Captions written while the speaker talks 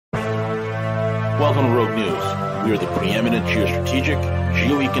Welcome to Rogue News. We are the preeminent geostrategic,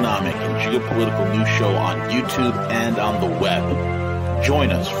 geoeconomic, and geopolitical news show on YouTube and on the web.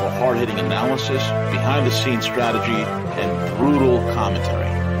 Join us for hard-hitting analysis, behind-the-scenes strategy, and brutal commentary.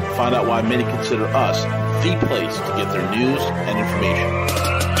 Find out why many consider us the place to get their news and information.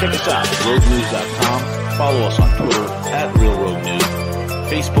 Check us out at roguenews.com. Follow us on Twitter at RealRogueNews,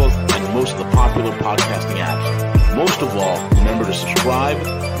 Facebook, and most of the popular podcasting apps. Most of all, remember to subscribe,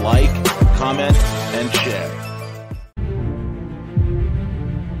 like, comment, and share.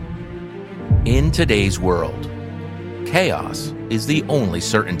 In today's world, chaos is the only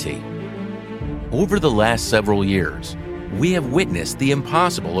certainty. Over the last several years, we have witnessed the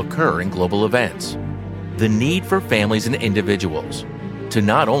impossible occur in global events. The need for families and individuals to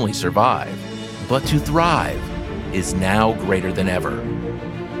not only survive, but to thrive is now greater than ever.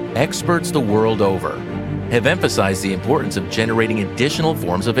 Experts the world over have emphasized the importance of generating additional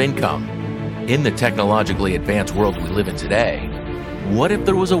forms of income. In the technologically advanced world we live in today, what if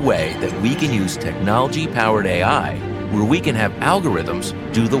there was a way that we can use technology-powered AI where we can have algorithms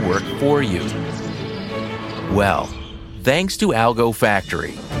do the work for you? Well, thanks to Algo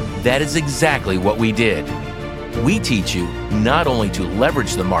Factory, that is exactly what we did. We teach you not only to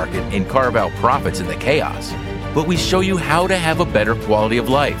leverage the market and carve out profits in the chaos, but we show you how to have a better quality of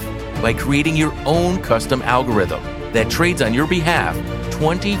life by creating your own custom algorithm that trades on your behalf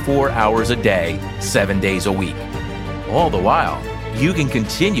 24 hours a day, 7 days a week. All the while, you can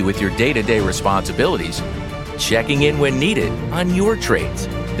continue with your day-to-day responsibilities, checking in when needed on your trades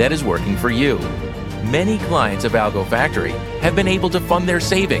that is working for you. Many clients of Algo Factory have been able to fund their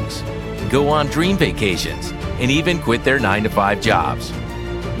savings, go on dream vacations, and even quit their 9-to-5 jobs.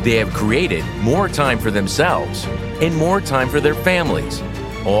 They have created more time for themselves and more time for their families,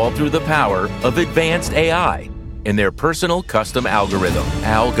 all through the power of advanced AI and their personal custom algorithm,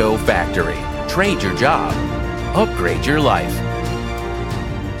 Algo Factory. Trade your job, upgrade your life.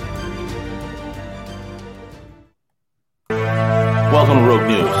 Welcome to Rogue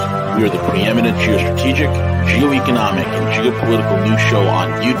News. We are the preeminent geostrategic, geoeconomic, and geopolitical news show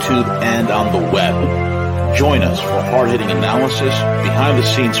on YouTube and on the web. Join us for hard-hitting analysis,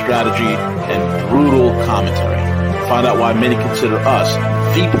 behind-the-scenes strategy, and brutal commentary. Find out why many consider us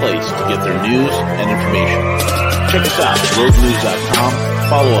the place to get their news and information. Check us out at roguenews.com.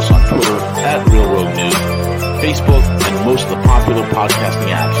 Follow us on Twitter at RealRogueNews, Facebook, and most of the popular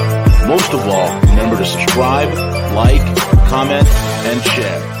podcasting apps. Most of all, remember to subscribe, like, comment, and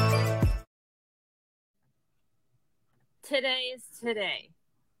share. Today is today.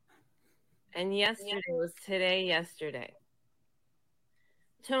 And yesterday was today, yesterday.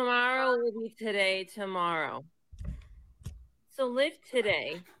 Tomorrow will be today, tomorrow. So live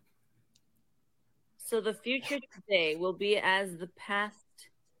today. So the future today will be as the past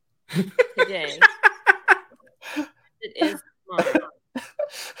today. It is tomorrow.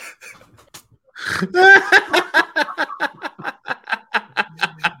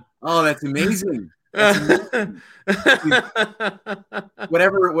 Oh, that's amazing. That's amazing.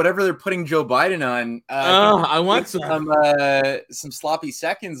 whatever they're putting Joe Biden on. I want some sloppy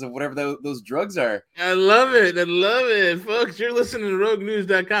seconds of whatever those drugs are. I love it, folks. You're listening to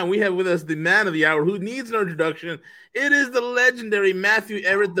RogueNews.com. We have with us the man of the hour who needs no introduction. It is the legendary Matthew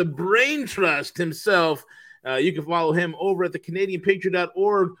Ehret, the Brain Trust himself. You can follow him over at the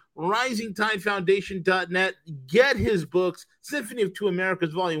CanadianPatriot.org, RisingTideFoundation.net. Get his books, Symphony of Two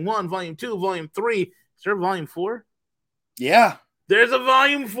Americas, Volume 1, Volume 2, Volume 3. Is there a Volume 4? Yeah. There's a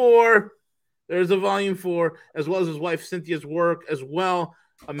Volume 4. There's a Volume 4, as well as his wife Cynthia's work as well.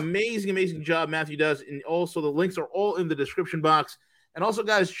 Amazing job Matthew does. And also the links are all in the description box. And also,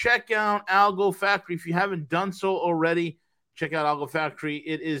 guys, check out Algo Factory. If you haven't done so already, check out Algo Factory.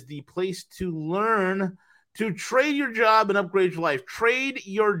 It is the place to learn to trade your job and upgrade your life. Trade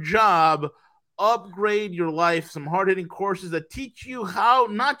your job, upgrade your life. Some hard-hitting courses that teach you how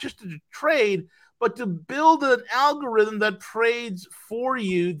not just to trade, but to build an algorithm that trades for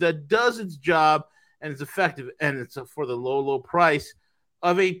you, that does its job, and it's effective, and it's for the low price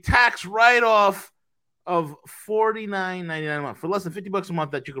of a tax write-off of $49.99 a month. For less than $50 a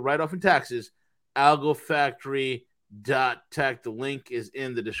month that you can write off in taxes, algofactory.tech. The link is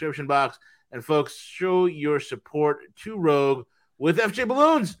in the description box. And folks, show your support to Rogue with FJ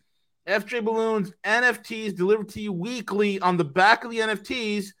Balloons. FJ Balloons, NFTs delivered to you weekly on the back of the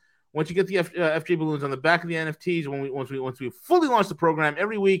NFTs. Once you get the FJ Balloons on the back of the NFTs, once we fully launch the program,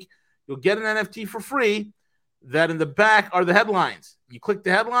 every week you'll get an NFT for free. That in the back are the headlines. You click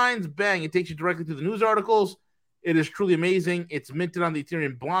the headlines, bang, it takes you directly to the news articles. It is truly amazing. It's minted on the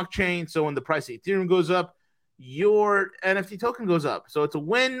Ethereum blockchain, so when the price of Ethereum goes up, your NFT token goes up. So it's a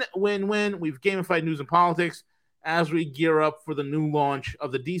win-win-win. We've gamified news and politics as we gear up for the new launch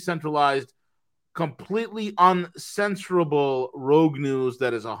of the decentralized, completely uncensorable Rogue News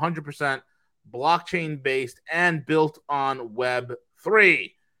that is 100% blockchain-based and built on Web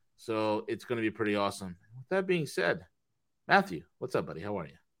 3. So it's going to be pretty awesome. With that being said, Matthew, what's up, buddy? How are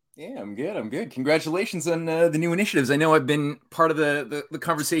you? Yeah, I'm good. Congratulations on the new initiatives. I know I've been part of the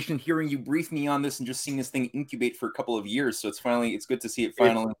conversation, hearing you brief me on this and just seeing this thing incubate for a couple of years. So it's good to see it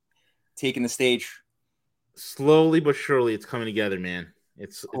finally taking the stage. Slowly but surely, it's coming together, man.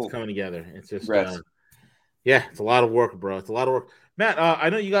 It's coming together. It's just, it's a lot of work, bro. It's a lot of work. Matt, I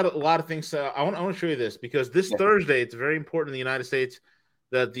know you got a lot of things. I want to show you this because this Thursday, it's very important in the United States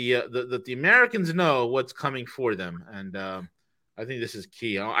that the Americans know what's coming for them. And I think this is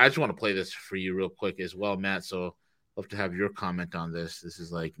key. I just want to play this for you real quick as well, Matt. So I'd love to have your comment on this. This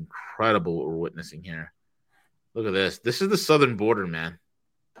is like incredible what we're witnessing here. Look at this. This is the southern border, man.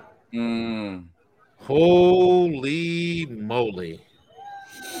 Holy moly.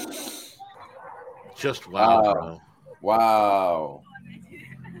 Just wow, bro. Wow.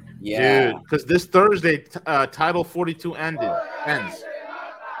 Yeah. Dude, because this Thursday, Title 42 ends.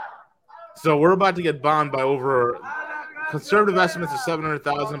 So we're about to get bombed by over conservative estimates of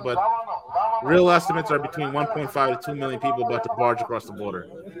 700,000, but real estimates are between 1.5 to 2 million people about to barge across the border.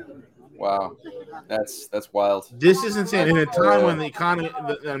 Wow, that's wild. This is insane. In a time when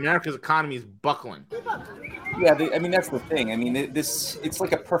America's economy is buckling. Yeah, I mean that's the thing. I mean it's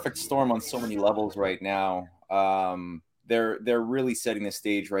like a perfect storm on so many levels right now. They're really setting the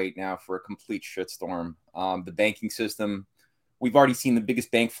stage right now for a complete shitstorm. The banking system. We've already seen the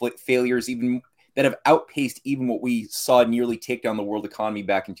biggest bank failures, even that have outpaced even what we saw nearly take down the world economy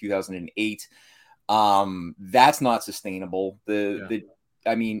back in 2008. That's not sustainable.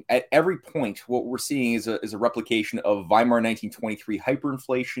 I mean, at every point, what we're seeing is a replication of Weimar 1923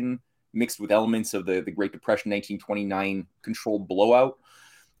 hyperinflation mixed with elements of the Great Depression 1929 controlled blowout,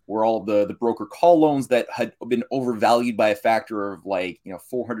 where all the broker call loans that had been overvalued by a factor of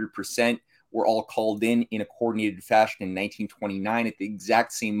 400% were all called in a coordinated fashion in 1929 at the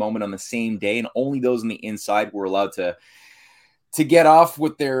exact same moment on the same day, and only those on the inside were allowed to get off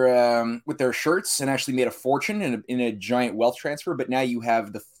with their shirts and actually made a fortune in a giant wealth transfer. But now you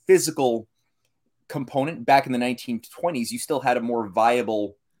have the physical component. Back in the 1920s, you still had a more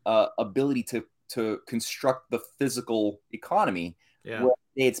viable ability to construct the physical economy. Yeah. Where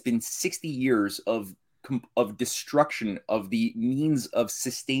it's been 60 years of destruction of the means of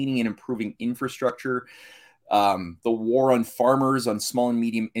sustaining and improving infrastructure. The war on farmers, on small and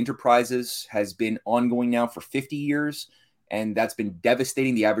medium enterprises, has been ongoing now for 50 years. And that's been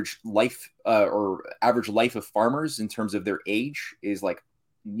devastating. The average life of farmers in terms of their age is like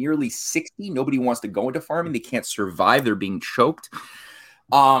nearly 60. Nobody wants to go into farming. They can't survive. They're being choked.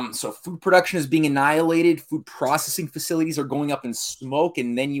 So food production is being annihilated. Food processing facilities are going up in smoke.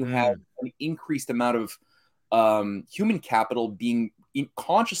 And then you have an increased amount of human capital being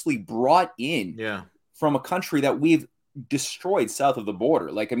consciously brought in from a country that we've destroyed south of the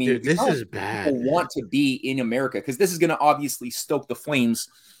border. Like, I mean, dude, this is bad. People want to be in America because this is going to obviously stoke the flames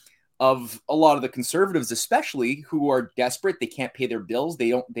of a lot of the conservatives, especially, who are desperate. They can't pay their bills. They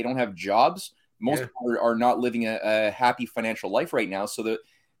don't have jobs. Most people are not living a happy financial life right now. So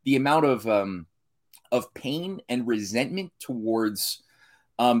the amount of pain and resentment towards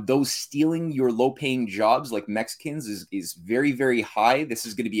those stealing your low-paying jobs like Mexicans is very, very high. This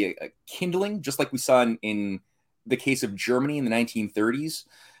is going to be a kindling, just like we saw in the case of Germany in the 1930s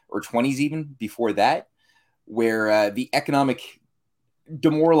or 20s, even before that, where the economic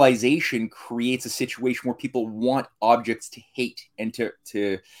demoralization creates a situation where people want objects to hate and to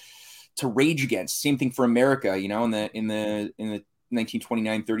rage against. Same thing for America, in the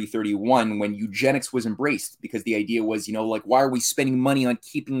 1929, 30, 31, when eugenics was embraced, because the idea was, why are we spending money on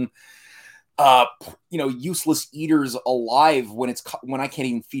keeping useless eaters alive when I can't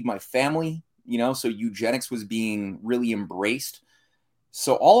even feed my family? So eugenics was being really embraced.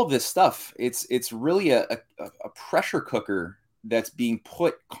 So all of this stuff, it's really a pressure cooker that's being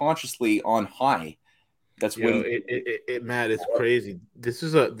put consciously on high. That's what Matt, it's crazy. This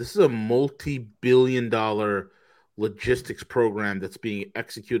is a multi-billion-dollar logistics program that's being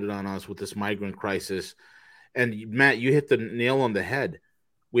executed on us with this migrant crisis. And Matt, you hit the nail on the head.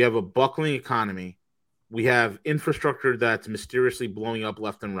 We have a buckling economy. We have infrastructure that's mysteriously blowing up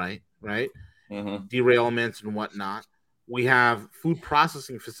left and right? Mm-hmm. Derailments and whatnot. We have food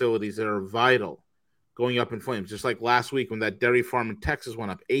processing facilities that are vital going up in flames. Just like last week when that dairy farm in Texas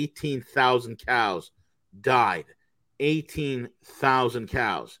went up, 18,000 cows died. 18,000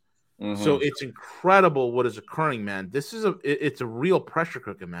 cows. So it's incredible what is occurring, man. It's a real pressure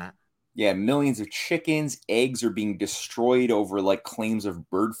cooker, Matt. Yeah, millions of chickens, eggs are being destroyed over like claims of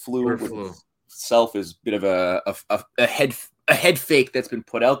bird flu, which itself is a bit of a head fake that's been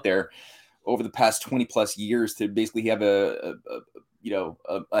put out there over the past 20 plus years to basically have a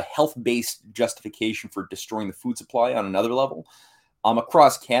health based justification for destroying the food supply on another level.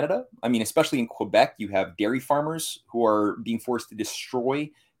 Across Canada, I mean, especially in Quebec, you have dairy farmers who are being forced to destroy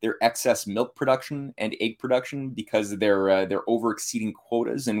their excess milk production and egg production because they're over exceeding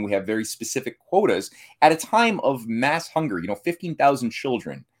quotas, and we have very specific quotas at a time of mass hunger. 15,000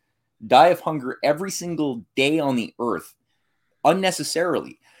 children die of hunger every single day on the earth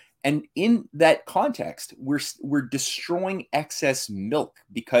unnecessarily. And in that context, we're destroying excess milk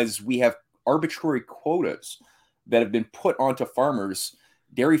because we have arbitrary quotas that have been put onto farmers,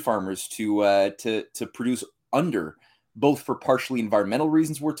 dairy farmers, to produce under, both for partially environmental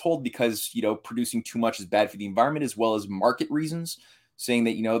reasons, we're told, because producing too much is bad for the environment, as well as market reasons, saying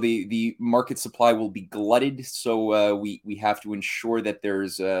that the market supply will be glutted, so we have to ensure that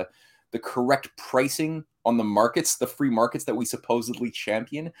there's the correct pricing on the markets, the free markets that we supposedly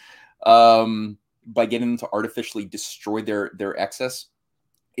champion, by getting them to artificially destroy their excess.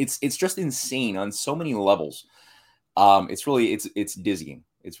 It's just insane on so many levels. It's dizzying.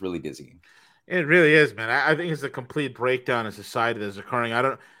 It's really dizzying. It really is, man. I think it's a complete breakdown in society that's occurring.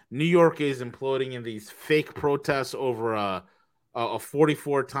 New York is imploding in these fake protests over a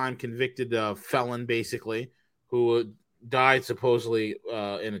 44-time convicted felon, basically, who died supposedly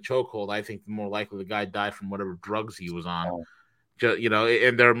in a chokehold. I think more likely the guy died from whatever drugs he was on. Oh.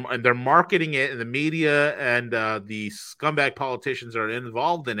 And they're marketing it in the media, and the scumbag politicians are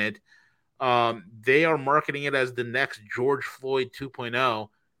involved in it. They are marketing it as the next George Floyd 2.0.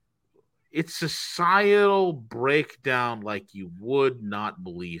 It's societal breakdown like you would not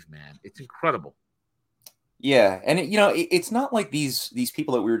believe, man. It's incredible. Yeah, and it's not like these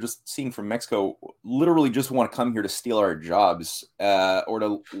people that we were just seeing from Mexico literally just want to come here to steal our jobs or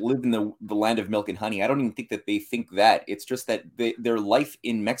to live in the land of milk and honey. I don't even think that they think that. It's just that their life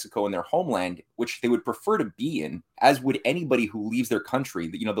in Mexico and their homeland, which they would prefer to be in, as would anybody who leaves their country.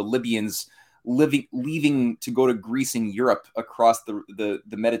 The Libyans leaving to go to Greece and Europe across the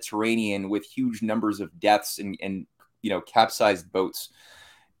Mediterranean with huge numbers of deaths and capsized boats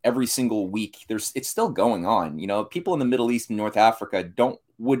every single week. It's still going on. People in the Middle East and North Africa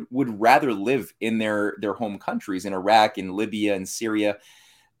would rather live in their home countries, in Iraq and Libya and Syria.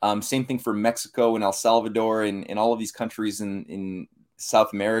 Same thing for Mexico and El Salvador and all of these countries in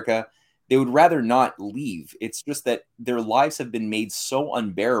South America. They would rather not leave. It's just that their lives have been made so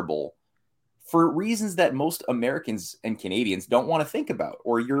unbearable for reasons that most Americans and Canadians don't want to think about,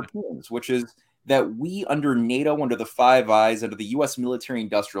 or Europeans, which is that we, under NATO, under the Five Eyes, under the U.S.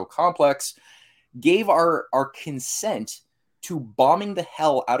 military-industrial complex, gave our consent to bombing the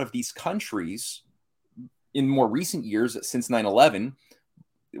hell out of these countries in more recent years since 9/11,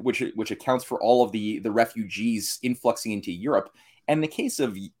 which accounts for all of the refugees influxing into Europe. And in the case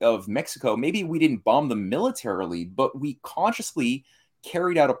of Mexico, maybe we didn't bomb them militarily, but we consciously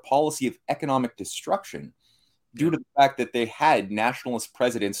carried out a policy of economic destruction due to the fact that they had nationalist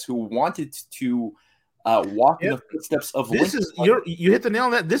presidents who wanted to walk in the footsteps of Lincoln. You hit the nail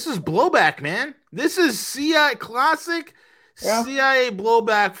on that. This is blowback, man. This is classic CIA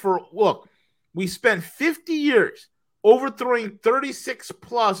blowback look, we spent 50 years overthrowing 36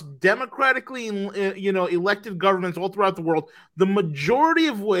 plus democratically elected governments all throughout the world, the majority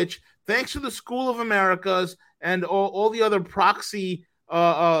of which, thanks to the School of Americas and all the other proxy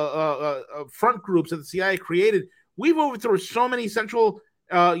front groups that the CIA created, we've overthrown so many Central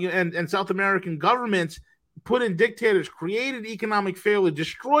and South American governments, put in dictators, created economic failure,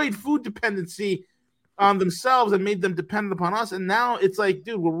 destroyed food dependency on themselves, and made them dependent upon us. And now it's like,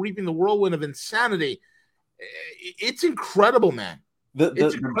 dude, we're reaping the whirlwind of insanity. It's incredible, man. The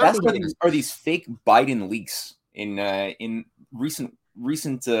best are these fake Biden leaks in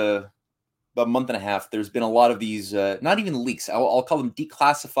recent about a month and a half. There's been a lot of these, not even leaks, I'll call them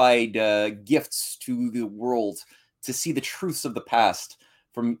declassified gifts to the world to see the truths of the past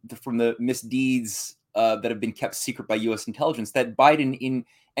from the misdeeds that have been kept secret by U.S. intelligence, that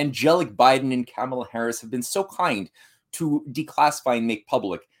angelic Biden and Kamala Harris have been so kind to declassify and make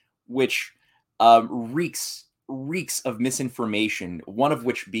public, which reeks of misinformation, one of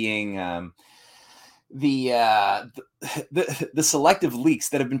which being the selective leaks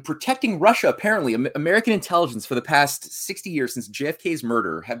that have been protecting Russia. Apparently, American intelligence for the past 60 years since JFK's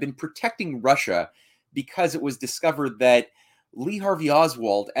murder have been protecting Russia because it was discovered that Lee Harvey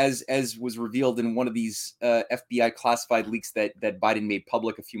Oswald, as was revealed in one of these FBI classified leaks that Biden made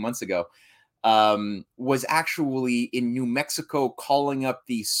public a few months ago, was actually in New Mexico calling up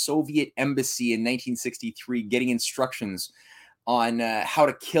the Soviet embassy in 1963, getting instructions on how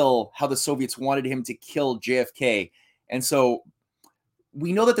the Soviets wanted him to kill JFK. And so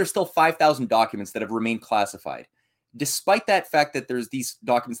we know that there's still 5,000 documents that have remained classified. Despite that fact that there's these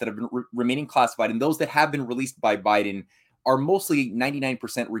documents that have been remaining classified, and those that have been released by Biden are mostly 99%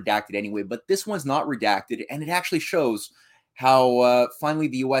 redacted anyway, but this one's not redacted, and it actually shows how finally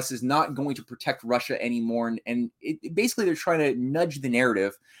the U.S. is not going to protect Russia anymore, and basically they're trying to nudge the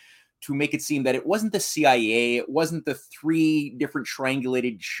narrative to make it seem that it wasn't the CIA, it wasn't the 3 different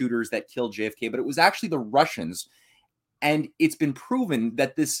triangulated shooters that killed JFK, but it was actually the Russians. And it's been proven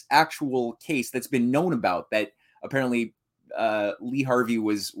that this actual case that's been known about, that apparently Lee Harvey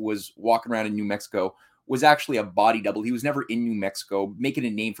was walking around in New Mexico, was actually a body double. He was never in New Mexico, making a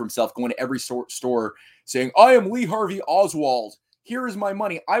name for himself, going to every store saying, "I am Lee Harvey Oswald. Here is my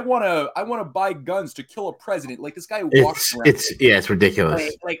money. I want to buy guns to kill a president." Like, this guy walks around. It's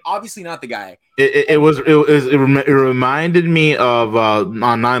ridiculous. Like obviously not the guy. It reminded me of on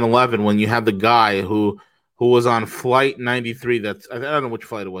 9/11 when you had the guy who was on flight 93. I don't know which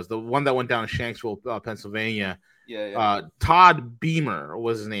flight it was. The one that went down to Shanksville, Pennsylvania. Yeah. Todd Beamer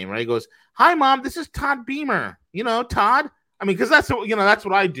was his name, right? He goes, "Hi, Mom, this is Todd Beamer. You know, Todd." I mean, because that's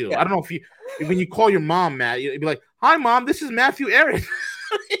what I do. Yeah. I don't know if when you call your mom, Matt, you'd be like, "Hi, Mom, this is Matthew Ehret."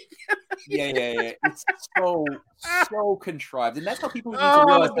 Yeah. It's so contrived, and that's how people need to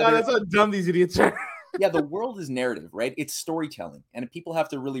realize that's how dumb these idiots are. Yeah, the world is narrative, right? It's storytelling, and people have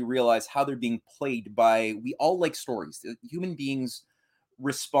to really realize how they're being played by. We all like stories. Human beings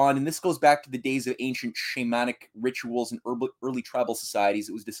respond, and this goes back to the days of ancient shamanic rituals and early tribal societies.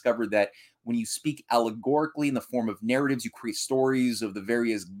 It was discovered that when you speak allegorically in the form of narratives, you create stories of the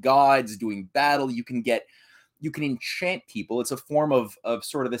various gods doing battle. You can enchant people. It's a form of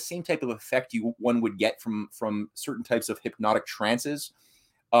sort of the same type of effect one would get from certain types of hypnotic trances.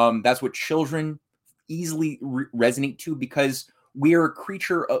 That's what children easily resonate to, because we are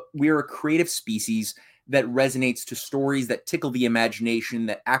a creative species that resonates to stories that tickle the imagination,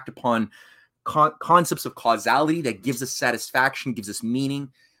 that act upon concepts of causality, that gives us satisfaction, gives us meaning.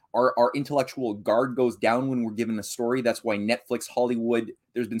 Our intellectual guard goes down when we're given a story. That's why Netflix, Hollywood,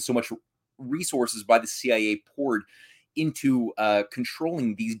 there's been so much resources by the CIA poured into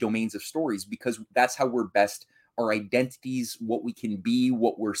controlling these domains of stories, because that's how we're best. Our identities, what we can be,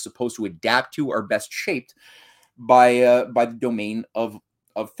 what we're supposed to adapt to, are best shaped by the domain of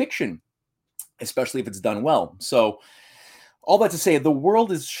fiction, especially if it's done well. So all that to say, the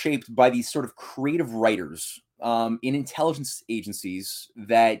world is shaped by these sort of creative writers in intelligence agencies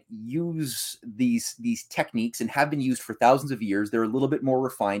that use these techniques and have been used for thousands of years. They're a little bit more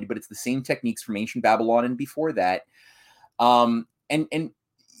refined, but it's the same techniques from ancient Babylon and before that. And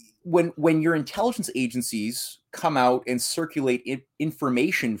when your intelligence agencies come out and circulate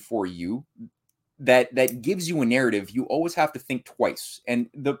information for you that gives you a narrative, you always have to think twice. And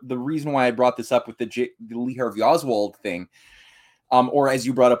the reason why I brought this up with the Lee Harvey Oswald thing, or as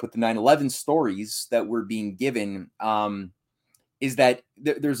you brought up with the 9/11 stories that were being given, is that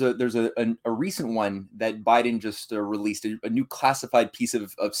there's a recent one that Biden just released, a new classified piece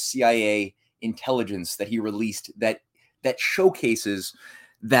of CIA intelligence that he released that showcases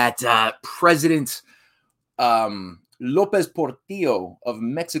that President Lopez Portillo of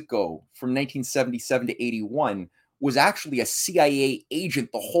Mexico from 1977 to 81 was actually a CIA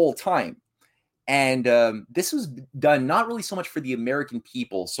agent the whole time. And this was done not really so much for the American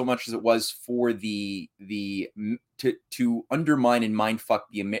people, so much as it was for to undermine and mindfuck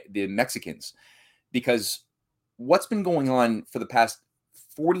the Mexicans. Because what's been going on for the past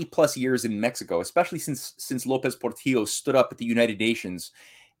 40 plus years in Mexico, especially since Lopez Portillo stood up at the United Nations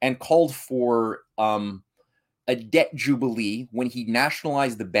and called for a debt jubilee when he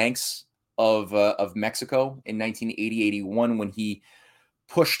nationalized the banks of Mexico in 1980-81, when he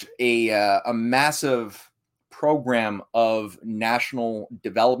pushed a massive program of national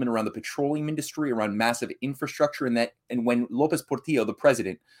development around the petroleum industry, around massive infrastructure, and when Lopez Portillo, the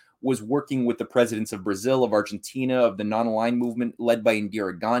president, was working with the presidents of Brazil, of Argentina, of the non-aligned movement led by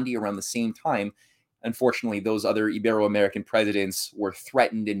Indira Gandhi around the same time. Unfortunately, those other Ibero-American presidents were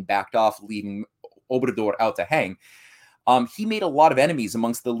threatened and backed off, leaving Obrador out to hang. He made a lot of enemies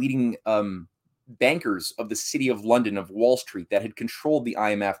amongst the leading bankers of the City of London, of Wall Street, that had controlled the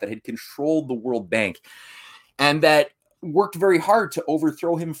IMF, that had controlled the World Bank, and that worked very hard to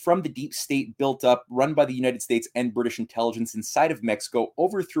overthrow him from the deep state built up, run by the United States and British intelligence inside of Mexico,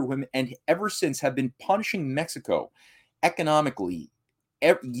 overthrew him, and ever since have been punishing Mexico economically,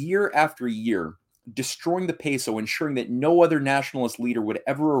 year after year, destroying the peso, ensuring that no other nationalist leader would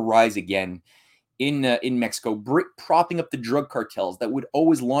ever arise again in Mexico, propping up the drug cartels that would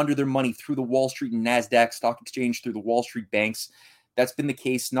always launder their money through the Wall Street and NASDAQ stock exchange, through the Wall Street banks. That's been the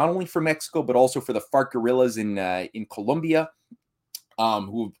case not only for Mexico, but also for the FARC guerrillas in Colombia,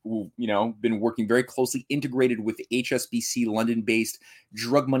 who been working very closely integrated with the HSBC London-based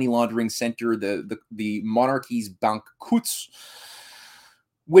drug money laundering center, the Monarchies Bank Quds,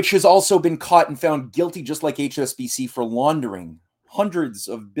 which has also been caught and found guilty, just like HSBC, for laundering hundreds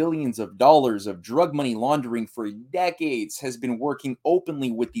of billions of dollars of drug money laundering for decades, has been working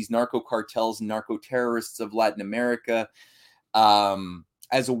openly with these narco cartels and narco terrorists of Latin America,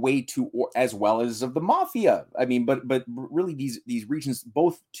 as a way to, or as well as of the mafia. I mean, but really these regions,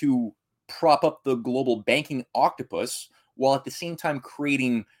 both to prop up the global banking octopus, while at the same time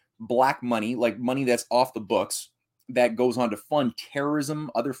creating black money, like money that's off the books, that goes on to fund terrorism,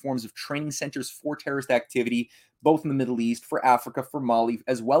 other forms of training centers for terrorist activity, both in the Middle East, for Africa, for Mali,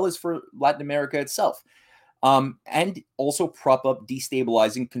 as well as for Latin America itself. And also prop up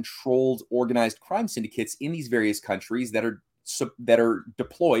destabilizing, controlled, organized crime syndicates in these various countries that are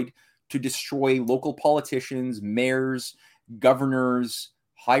deployed to destroy local politicians, mayors, governors,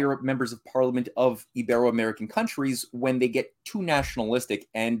 higher up members of parliament of Ibero-American countries when they get too nationalistic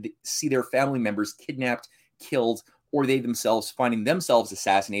and see their family members kidnapped, killed, or they themselves finding themselves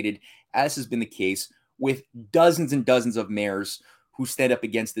assassinated, as has been the case with dozens and dozens of mayors who stand up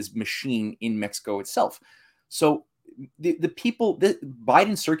against this machine in Mexico itself. So the people,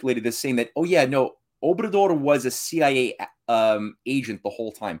 Biden circulated this saying that, oh yeah, no, Obrador was a CIA agent the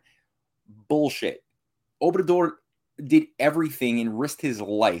whole time. Bullshit. Obrador did everything and risked his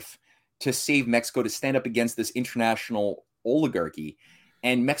life to save Mexico, to stand up against this international oligarchy.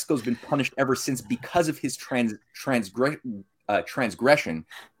 And Mexico's been punished ever since because of his transgression.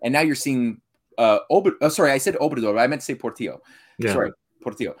 And now you're seeing sorry, I said Obrador. I meant to say Portillo. Yeah. Sorry,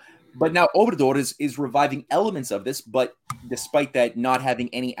 Portillo. But now Obrador is reviving elements of this, but despite that, not having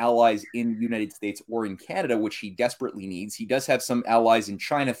any allies in the United States or in Canada, which he desperately needs. He does have some allies in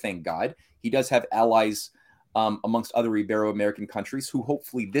China, thank God. He does have allies amongst other Ibero-American countries who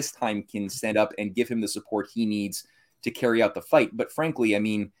hopefully this time can stand up and give him the support he needs to carry out the fight. But frankly, I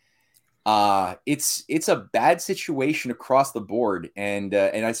mean, it's a bad situation across the board. And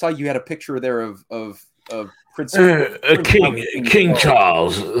I saw you had a picture there of Prince King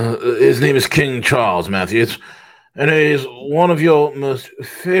Charles. His name is King Charles, Matthew. And he's one of your most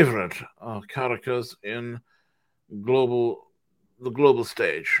favorite characters in the global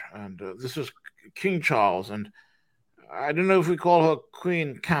stage. And this is King Charles. And I don't know if we call her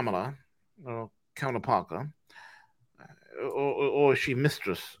Queen Kamala or Kamala Parker, or is she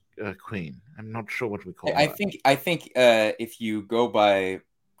Mistress Queen? I'm not sure what we call her. I think if you go by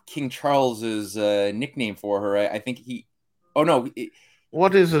King Charles's nickname for her, I think he. Oh no!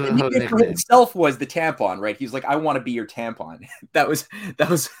 What is her nickname? For himself was the tampon, right? He was like, "I want to be your tampon." that was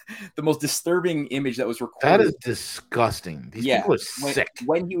the most disturbing image that was recorded. That is disgusting. These people are sick.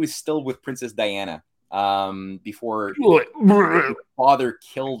 When he was still with Princess Diana, before his father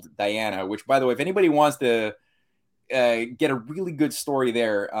killed Diana. Which, by the way, if anybody wants to get a really good story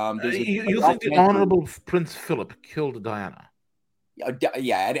there, you think the Honorable Prince Philip killed Diana?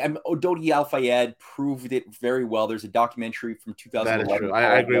 Yeah, and Dodi Al-Fayed proved it very well. There's a documentary from 2011. That is true.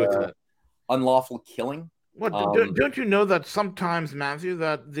 I agree with that. Unlawful Killing. What don't you know that sometimes, Matthew,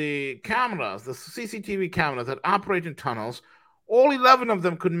 that the cameras, the CCTV cameras that operate in tunnels, all 11 of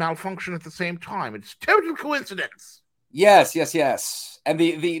them could malfunction at the same time? It's total coincidence. Yes. And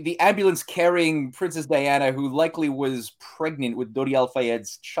the ambulance carrying Princess Diana, who likely was pregnant with Dodi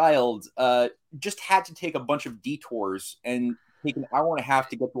Al-Fayed's child, just had to take a bunch of detours and take an hour and a half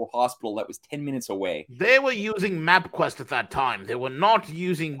to get to a hospital that was 10 minutes away. They were using MapQuest at that time. They were not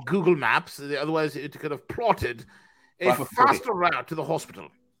using Google Maps. Otherwise, it could have plotted a faster route to the hospital.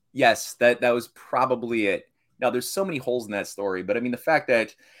 Yes, that was probably it. Now, there's so many holes in that story, but I mean, the fact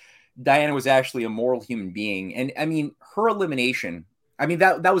that Diana was actually a moral human being, and I mean, her elimination, I mean,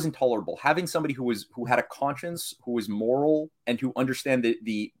 that was intolerable. Having somebody who had a conscience, who was moral, and who understand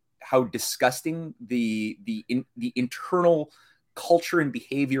the how disgusting the internal culture and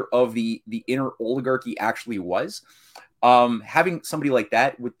behavior of the inner oligarchy actually was. Having somebody like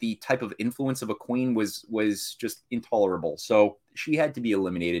that with the type of influence of a queen was just intolerable. So she had to be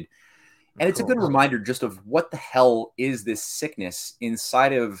eliminated. And it's a good reminder just of what the hell is this sickness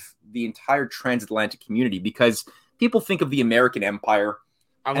inside of the entire transatlantic community, because people think of the American empire.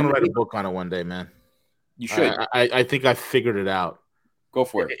 I'm going to write a book on it one day, man. You should. I think I figured it out. Go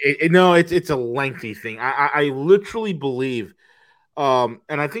for it. No, it's a lengthy thing. I literally believe, and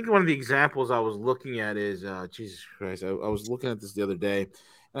I think one of the examples I was looking at is Jesus Christ. I was looking at this the other day,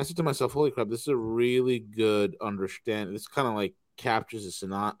 and I said to myself, "Holy crap! This is a really good understanding. This kind of like captures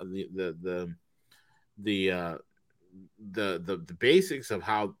the basics of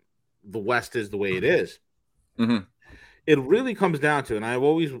how the West is the way it is." Mm-hmm. It really comes down to, and I've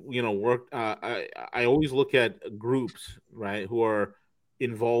always, worked. I always look at groups, right, who are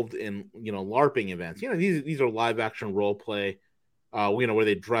involved in, LARPing events. These are live action role play, where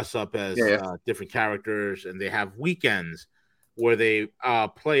they dress up as different characters, and they have weekends where they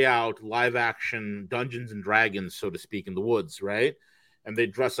play out live action Dungeons and Dragons, so to speak, in the woods, right? And they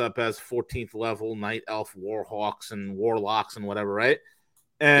dress up as 14th level night elf warhawks and warlocks and whatever, right?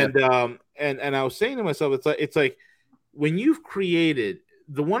 And and I was saying to myself, it's like when you've created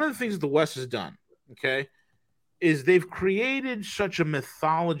one of the things that the West has done, okay, is they've created such a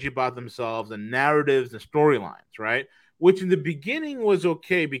mythology about themselves and narratives and storylines, right? Which in the beginning was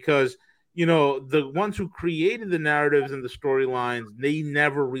okay because, the ones who created the narratives and the storylines, they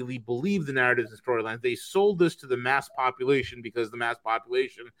never really believed the narratives and storylines. They sold this to the mass population because the mass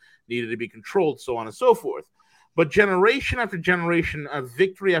population needed to be controlled, so on and so forth. But generation after generation of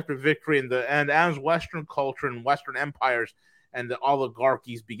victory after victory, and as Western culture and Western empires and the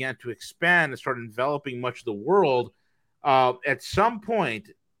oligarchies began to expand and start enveloping much of the world, at some point,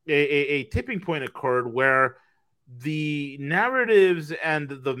 a tipping point occurred where the narratives and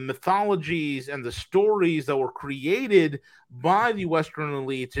the mythologies and the stories that were created by the Western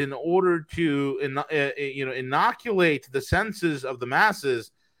elites in order to inoculate the senses of the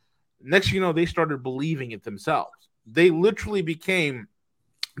masses, next thing you know, they started believing it themselves. They literally became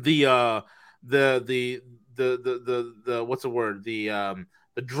the what's the word? The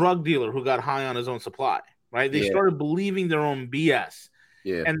drug dealer who got high on his own supply, right? They started believing their own BS.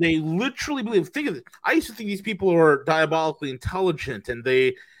 Yeah. And they literally believe. Think of it. I used to think these people are diabolically intelligent, and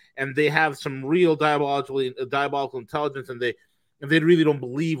they have some real diabolical intelligence, and they really don't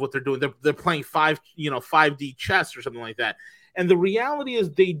believe what they're doing. They're playing 5D chess or something like that. And the reality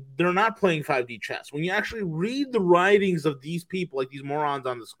is they're not playing 5D chess. When you actually read the writings of these people, like these morons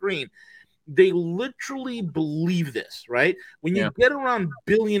on the screen, they literally believe this, right? When you get around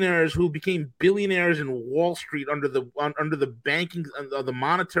billionaires who became billionaires in Wall Street under the banking, the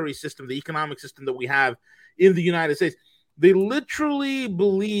monetary system, the economic system that we have in the United States, they literally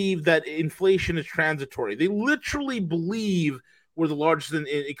believe that inflation is transitory. They literally believe we're the largest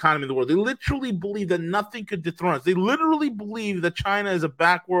economy in the world. They literally believe that nothing could dethrone us. They literally believe that China is a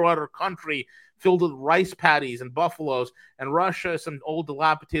backwater country filled with rice paddies and buffaloes, and Russia is some old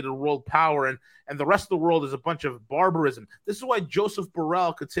dilapidated world power, and the rest of the world is a bunch of barbarism. This is why Joseph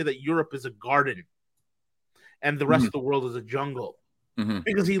Borrell could say that Europe is a garden and the rest of the world is a jungle,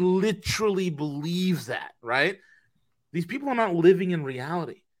 because he literally believes that, right? These people are not living in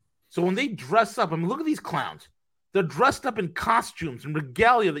reality. So when they dress up, I mean, look at these clowns. They're dressed up in costumes and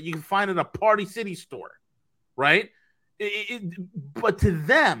regalia that you can find in a Party City store, right? But to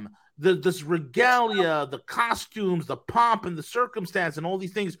them, this regalia, the costumes, the pomp, and the circumstance, and all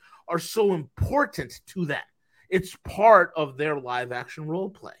these things are so important to them. It's part of their live action role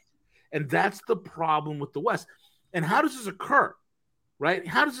play. And that's the problem with the West. And how does this occur, right?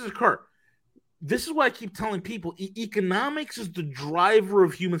 How does this occur? This is why I keep telling people economics is the driver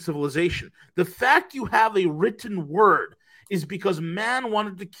of human civilization. The fact you have a written word is because man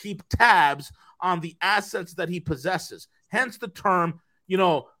wanted to keep tabs on the assets that he possesses. Hence the term,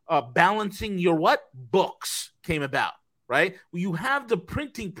 balancing your what? Books came about, right? Well, you have the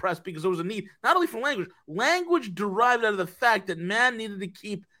printing press because there was a need, not only for language. Language derived out of the fact that man needed to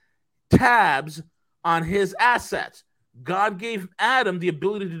keep tabs on his assets. God gave Adam the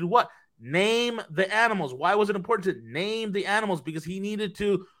ability to do what? Name the animals. Why was it important to name the animals? Because he needed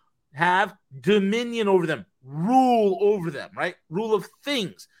to have dominion over them, rule over them, right? Rule of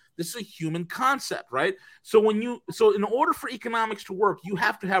things. This is a human concept, right? So in order for economics to work, you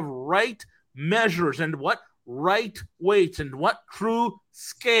have to have right measures and what? Right weights and what? True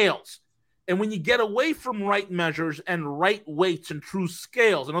scales. And when you get away from right measures and right weights and true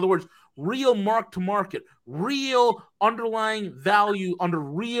scales, in other words, real mark to market, real underlying value under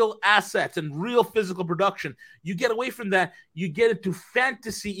real assets and real physical production, you get away from that, you get into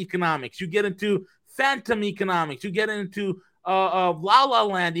fantasy economics, you get into phantom economics, you get into la-la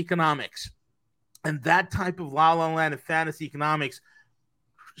land economics. And that type of la-la land and fantasy economics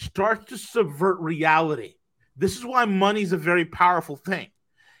starts to subvert reality. This is why money is a very powerful thing.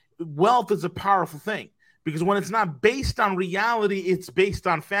 Wealth is a powerful thing because when it's not based on reality, it's based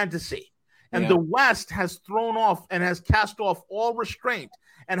on fantasy. And the West has thrown off and has cast off all restraint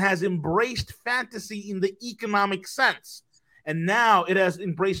and has embraced fantasy in the economic sense. And now it has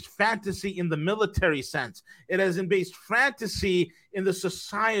embraced fantasy in the military sense. It has embraced fantasy in the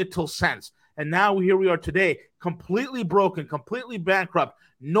societal sense. And now here we are today, completely broken, completely bankrupt,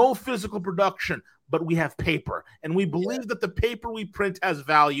 no physical production, but we have paper. And we believe that the paper we print has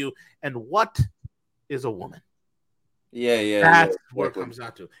value. And what is a woman? That's where it comes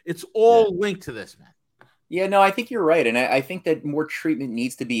out to. It's all linked to this, man. Yeah, no, I think you're right. And I think that more treatment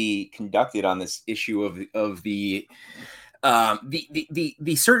needs to be conducted on this issue of the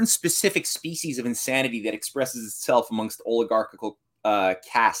certain specific species of insanity that expresses itself amongst oligarchical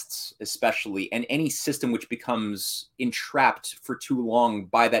castes, especially, and any system which becomes entrapped for too long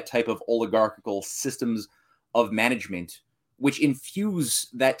by that type of oligarchical systems of management, which infuse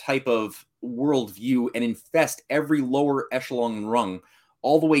that type of worldview and infest every lower echelon rung,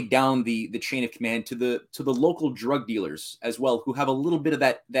 all the way down the chain of command to the local drug dealers as well, who have a little bit of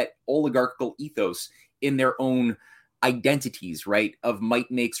that oligarchical ethos in their own identities, right? Of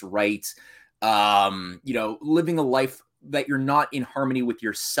might makes right, living a life that you're not in harmony with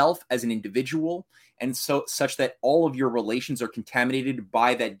yourself as an individual, and so such that all of your relations are contaminated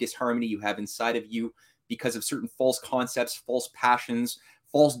by that disharmony you have inside of you because of certain false concepts, false passions,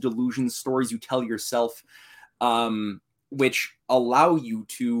 false delusions, stories you tell yourself, which allow you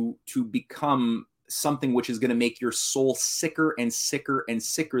to become something which is going to make your soul sicker and sicker and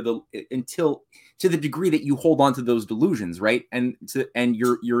sicker until to the degree that you hold on to those delusions, right? And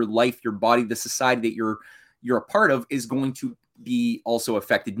your life, your body, the society that you're a part of is going to be also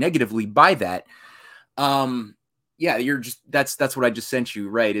affected negatively by that. That's what I just sent you,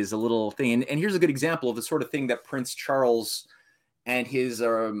 right? Is a little thing. And here's a good example of the sort of thing that Prince Charles and his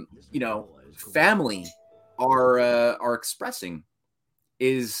family are expressing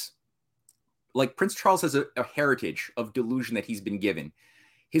is like Prince Charles has a heritage of delusion that he's been given.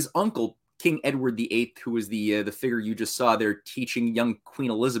 His uncle, King Edward VIII, who was the figure you just saw there teaching young Queen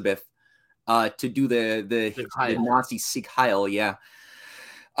Elizabeth to do the Nazi Sieg Heil,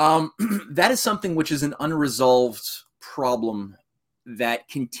 that is something which is an unresolved problem that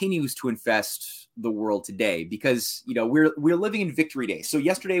continues to infest the world today, because we're living in Victory Day. So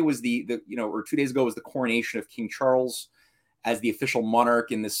yesterday was or 2 days ago was the coronation of King Charles as the official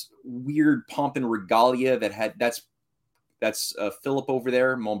monarch in this weird pomp and regalia that's Philip over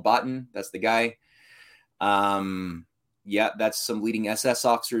there, Mountbatten. That's the guy. That's some leading SS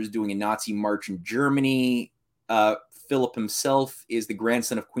officers doing a Nazi march in Germany. Philip himself is the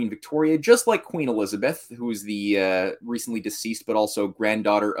grandson of Queen Victoria, just like Queen Elizabeth, who is the recently deceased, but also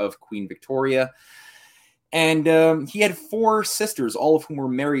granddaughter of Queen Victoria. And he had 4 sisters, all of whom were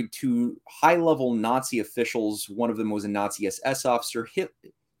married to high-level Nazi officials. One of them was a Nazi SS officer.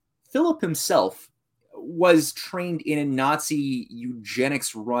 Philip himself was trained in a Nazi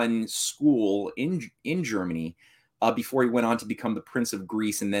eugenics-run school in Germany before he went on to become the Prince of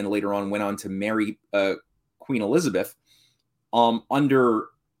Greece, and then later on went on to marry Queen Elizabeth under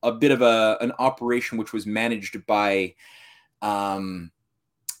a bit of an operation which was managed by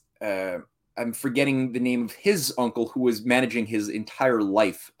I'm forgetting the name of his uncle, who was managing his entire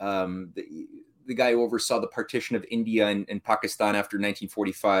life. The guy who oversaw the partition of India and Pakistan after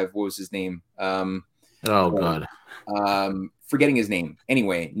 1945. What was his name? God. Forgetting his name.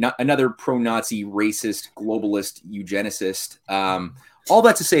 Anyway, another pro-Nazi, racist, globalist, eugenicist. All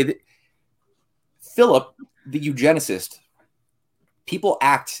that to say that Philip, the eugenicist, people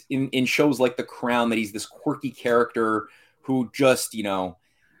act in shows like The Crown that he's this quirky character who just,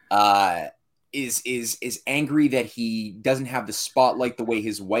 is angry that he doesn't have the spotlight the way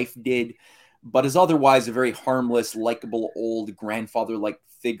his wife did, but is otherwise a very harmless, likable old grandfather-like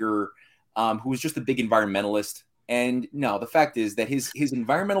figure who is just a big environmentalist. And no, the fact is that his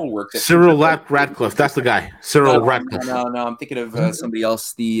environmental work. Cyril Radcliffe, that's the guy. Cyril Radcliffe. No, I'm thinking of somebody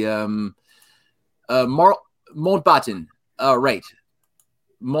else. The Mountbatten. Right.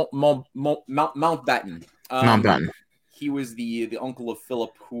 Mountbatten. Mountbatten. He was the uncle of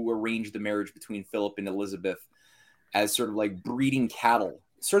Philip who arranged the marriage between Philip and Elizabeth as sort of like breeding cattle.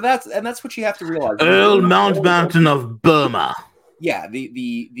 So that's what you have to realize. Earl Mountbatten of Burma. Yeah,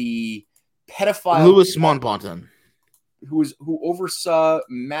 the pedophile Louis Mountbatten, who oversaw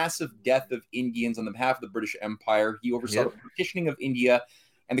massive death of Indians on the behalf of the British Empire. He oversaw the partitioning of India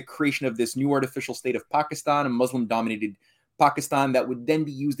and the creation of this new artificial state of Pakistan, a Muslim-dominated Pakistan that would then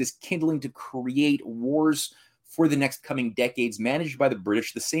be used as kindling to create wars for the next coming decades, managed by the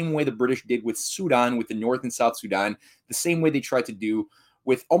British, the same way the British did with Sudan, with the North and South Sudan, the same way they tried to do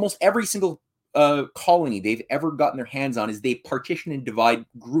with almost every single colony they've ever gotten their hands on, is they partition and divide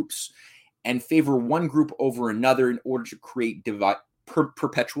groups and favor one group over another in order to create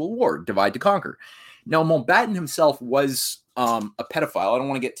perpetual war, divide to conquer. Now, Mountbatten himself was a pedophile. I don't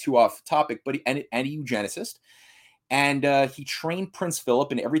want to get too off topic, but and a eugenicist. And he trained Prince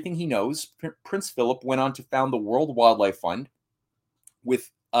Philip in everything he knows. Prince Philip went on to found the World Wildlife Fund with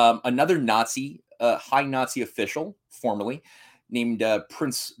another Nazi, high Nazi official, formerly, named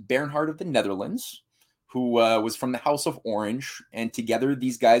Prince Bernhard of the Netherlands, who was from the House of Orange. And together,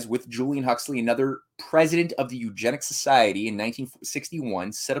 these guys, with Julian Huxley, another president of the Eugenics Society in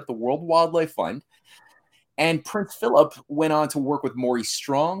 1961, set up the World Wildlife Fund. And Prince Philip went on to work with Maurice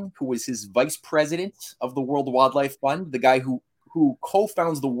Strong, who was his vice president of the World Wildlife Fund, the guy who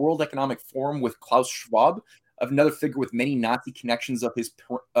co-founds the World Economic Forum with Klaus Schwab, another figure with many Nazi connections of his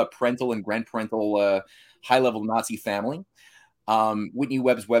parental and grandparental high-level Nazi family. Whitney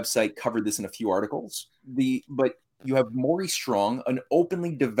Webb's website covered this in a few articles. But you have Maurice Strong, an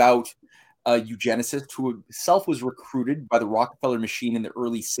openly devout eugenicist who himself was recruited by the Rockefeller machine in the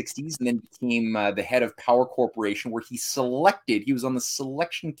early 60s and then became the head of Power Corporation, where he was on the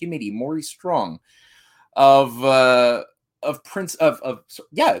selection committee, Maurice Strong, of sort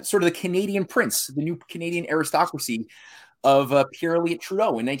of the Canadian prince, the new Canadian aristocracy of Pierre Elliott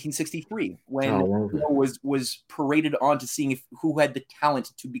Trudeau in 1963, when was paraded on to seeing who had the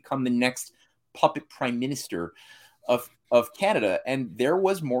talent to become the next puppet prime minister of Canada. And there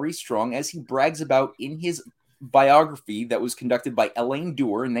was Maurice Strong, as he brags about in his biography that was conducted by Elaine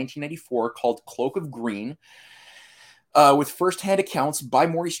Dewar in 1994 called Cloak of Green, with firsthand accounts by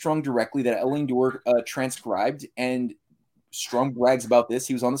Maurice Strong directly that Elaine Dewar transcribed. And Strong brags about this.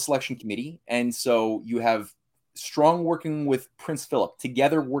 He was on the selection committee. And so you have Strong working with Prince Philip,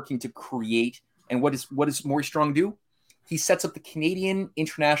 together working to create. And what does Maurice Strong do? He sets up the Canadian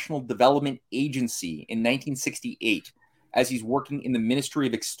International Development Agency in 1968 as he's working in the Ministry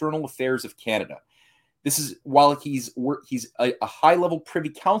of External Affairs of Canada. This is while he's a high-level privy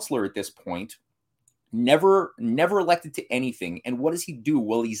councillor at this point, never elected to anything. And what does he do?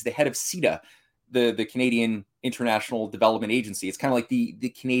 Well, he's the head of CIDA, the Canadian International Development Agency. It's kind of like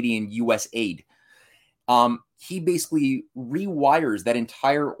the Canadian US aid. He basically rewires that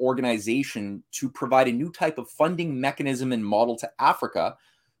entire organization to provide a new type of funding mechanism and model to Africa,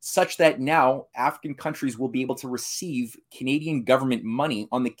 such that now African countries will be able to receive Canadian government money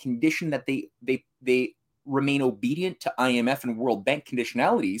on the condition that they remain obedient to IMF and World Bank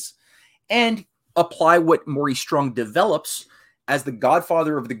conditionalities and apply what Maurice Strong develops as the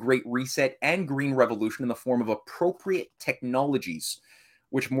godfather of the Great Reset and Green Revolution in the form of appropriate technologies,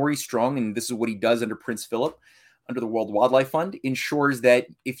 which Maurice Strong, and this is what he does under Prince Philip, under the World Wildlife Fund, ensures that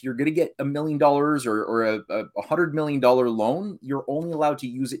if you're going to get $1 million or a $100 million loan, you're only allowed to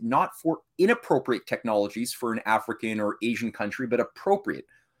use it not for inappropriate technologies for an African or Asian country, but appropriate.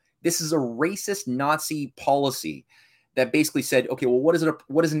 This is a racist Nazi policy that basically said, okay, well, what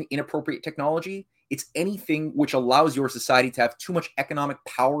is an inappropriate technology? It's anything which allows your society to have too much economic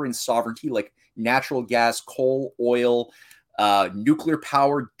power and sovereignty, like natural gas, coal, oil, nuclear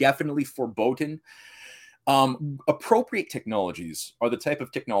power, definitely verboten. Appropriate technologies are the type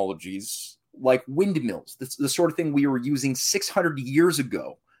of technologies like windmills, the sort of thing we were using 600 years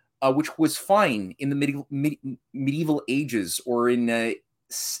ago, which was fine in the medieval ages, or in the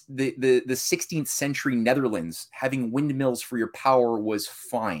 16th century Netherlands. Having windmills for your power was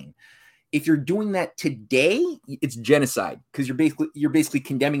fine. If you're doing that today, it's genocide, because you're basically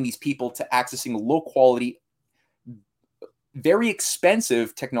condemning these people to accessing low quality, very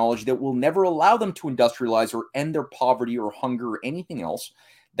expensive technology that will never allow them to industrialize or end their poverty or hunger or anything else.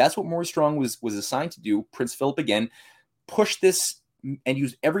 That's what Maurice Strong was assigned to do. Prince Philip, again, pushed this and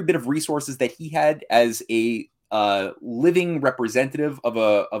used every bit of resources that he had as a living representative of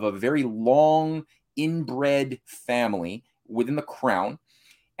a very long inbred family within the crown.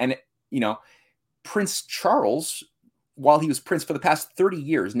 And, Prince Charles, while he was prince for the past 30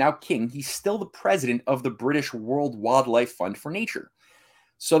 years, now king, he's still the president of the British World Wildlife Fund for Nature.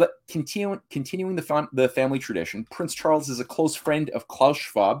 So that continuing the family tradition, Prince Charles is a close friend of Klaus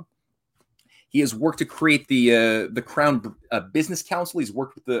Schwab. He has worked to create the Crown Business Council. He's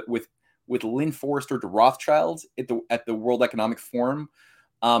worked with Lynn Forrester de Rothschild at the World Economic Forum,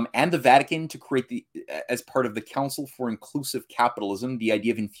 and the Vatican to create as part of the Council for Inclusive Capitalism, the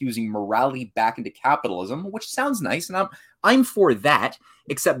idea of infusing morality back into capitalism, which sounds nice, and I'm for that.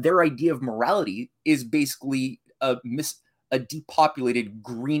 Except their idea of morality is basically a depopulated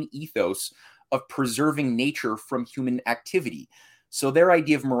green ethos of preserving nature from human activity. So their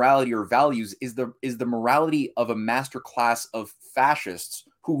idea of morality or values is the morality of a master class of fascists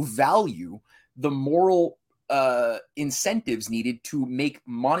who value the moral incentives needed to make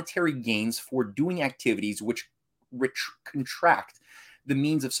monetary gains for doing activities which contract the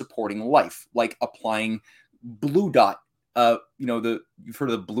means of supporting life, like applying blue dot. You've heard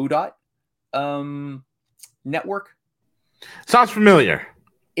of the blue dot network? Sounds familiar.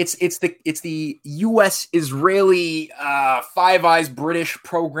 It's the U.S. Israeli Five Eyes British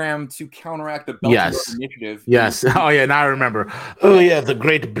program to counteract the Belt and Road Initiative. Yes. Oh yeah, now I remember. Oh yeah, the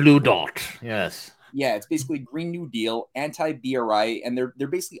Great Blue Dot. Yes. Yeah, it's basically Green New Deal, anti-BRI, and they're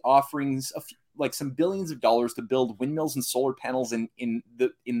basically offering some billions of dollars to build windmills and solar panels in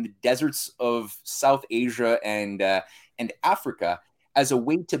the deserts of South Asia and Africa as a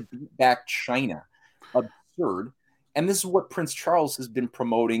way to beat back China. Absurd. And this is what Prince Charles has been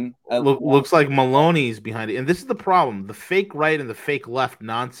promoting. Looks like Maloney's behind it. And this is the problem, the fake right and the fake left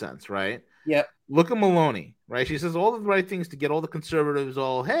nonsense, right? Yeah. Look at Maloney, right? She says all the right things to get all the conservatives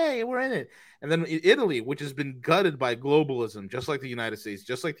all, hey, we're in it. And then Italy, which has been gutted by globalism, just like the United States,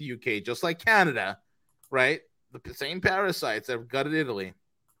 just like the UK, just like Canada, right? The same parasites that have gutted Italy.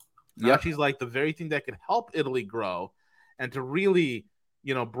 Now she's like, the very thing that could help Italy grow and to really,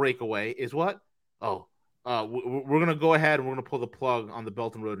 break away is what? We're going to go ahead and we're going to pull the plug on the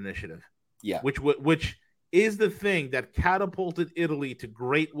Belt and Road Initiative. Yeah. Which is the thing that catapulted Italy to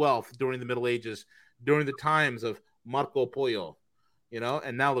great wealth during the Middle Ages, during the times of Marco Polo,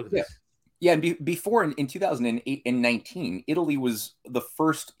 and now look at this. Yeah, and before in 2008 and 19, Italy was the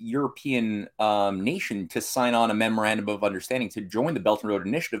first European nation to sign on a memorandum of understanding to join the Belt and Road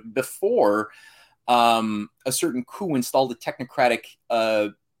Initiative before a certain coup installed a technocratic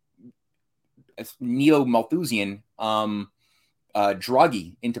neo-Malthusian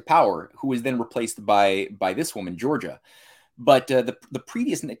Draghi into power, who was then replaced by this woman, Georgia. But the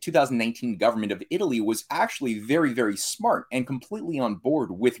previous 2019 government of Italy was actually very, very smart and completely on board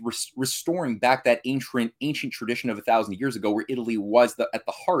with restoring back that ancient tradition of 1,000 years ago, where Italy was at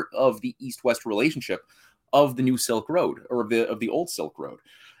the heart of the East-West relationship of the new Silk Road, or of the old Silk Road.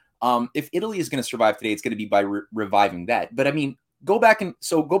 If Italy is going to survive today, it's going to be by reviving that. But I mean, going back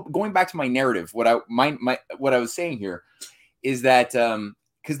to my narrative, what I was saying here is that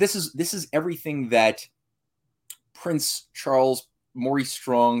because this is everything that Prince Charles, Maurice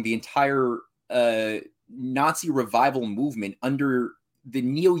Strong, the entire Nazi revival movement under the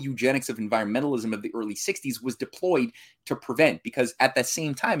neo-eugenics of environmentalism of the early 60s was deployed to prevent. Because at that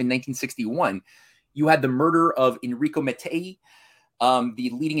same time, in 1961, you had the murder of Enrico Mattei, the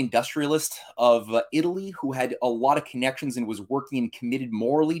leading industrialist of Italy, who had a lot of connections and was working and committed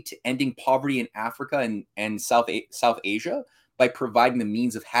morally to ending poverty in Africa and South Asia by providing the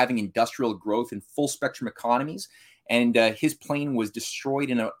means of having industrial growth and full spectrum economies. And his plane was destroyed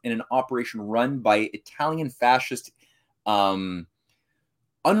in an operation run by Italian fascist,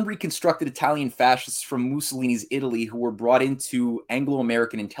 unreconstructed Italian fascists from Mussolini's Italy, who were brought into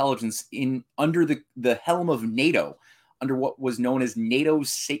Anglo-American intelligence under the helm of NATO, under what was known as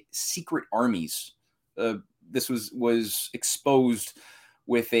NATO's secret armies. This was exposed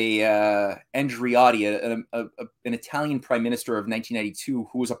with Andreotti, an Italian prime minister of 1992,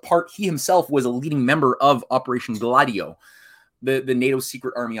 who was he himself was a leading member of Operation Gladio, the NATO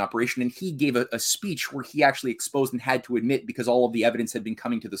secret army operation. And he gave a speech where he actually exposed and had to admit, because all of the evidence had been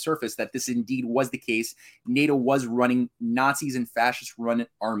coming to the surface, that this indeed was the case. NATO was running Nazis and fascist run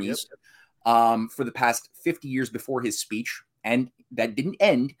armies for the past 50 years before his speech. And that didn't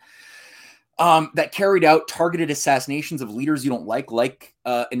end. That carried out targeted assassinations of leaders you don't like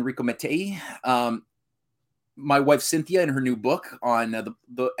Enrico Mattei. My wife Cynthia, in her new book on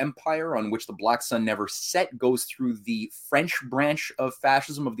the empire on which the Black Sun never set, goes through the French branch of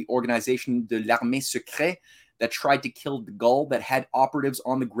fascism of the Organisation de l'Armée Secrète that tried to kill de Gaulle, that had operatives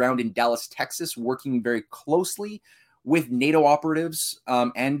on the ground in Dallas, Texas, working very closely with NATO operatives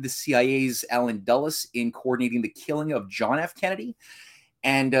and the CIA's Alan Dulles in coordinating the killing of John F. Kennedy.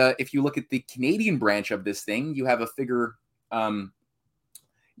 And if you look at the Canadian branch of this thing, you have a figure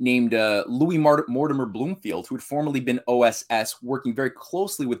named Louis Mortimer Bloomfield, who had formerly been OSS, working very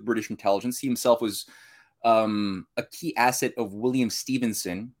closely with British intelligence. He himself was a key asset of William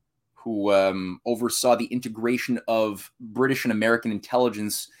Stevenson, who oversaw the integration of British and American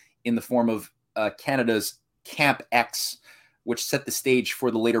intelligence in the form of Canada's Camp X, which set the stage for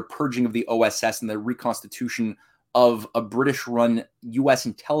the later purging of the OSS and the reconstitution of a British-run U.S.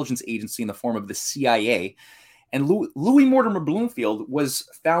 intelligence agency in the form of the CIA. And Louis Mortimer Bloomfield was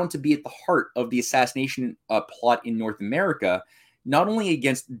found to be at the heart of the assassination plot in North America, not only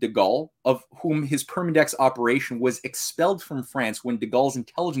against de Gaulle, of whom his Permindex operation was expelled from France when de Gaulle's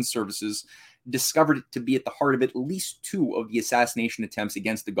intelligence services discovered it to be at the heart of at least two of the assassination attempts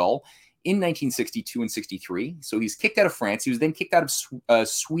against de Gaulle. in 1962 and 63. So he's kicked out of France. He was then kicked out of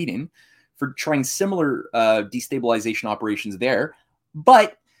Sweden for trying similar destabilization operations there.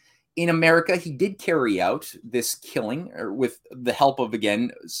 But in America, he did carry out this killing with the help of,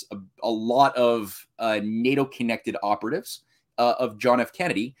 again, a lot of NATO-connected operatives of John F.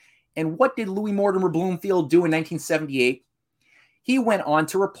 Kennedy. And what did Louis Mortimer Bloomfield do in 1978? He went on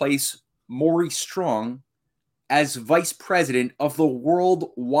to replace Maurice Strong as vice president of the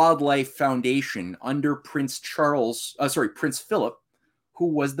World Wildlife Foundation under Prince Philip, who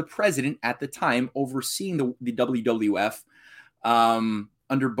was the president at the time, overseeing the WWF,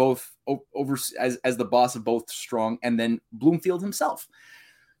 under both as the boss of both Strong and then Bloomfield himself.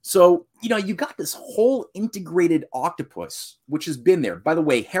 So, you got this whole integrated octopus, which has been there. By the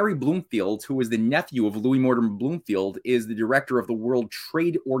way, Harry Bloomfield, who is the nephew of Louis Mortimer Bloomfield, is the director of the World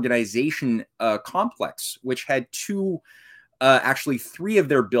Trade Organization complex, which had actually three of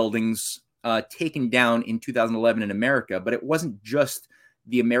their buildings taken down in 2011 in America. But it wasn't just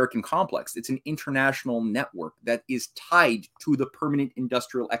the American complex. It's an international network that is tied to the Permanent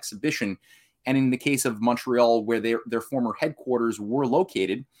Industrial Exhibition. And in the case of Montreal, where their former headquarters were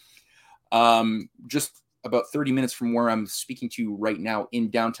located, just about 30 minutes from where I'm speaking to you right now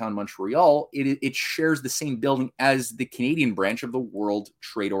in downtown Montreal, it shares the same building as the Canadian branch of the World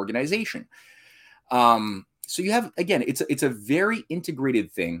Trade Organization. So you have, again, it's a very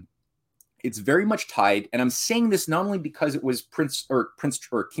integrated thing. It's very much tied. And I'm saying this not only because it was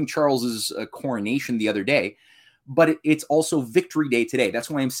King Charles's coronation the other day, but it's also Victory Day today. That's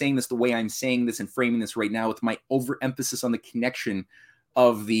why I'm saying this the way I'm saying this and framing this right now, with my overemphasis on the connection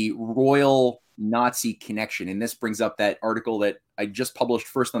of the royal Nazi connection. And this brings up that article that I just published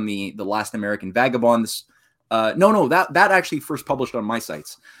first on the Last American Vagabonds. That actually first published on my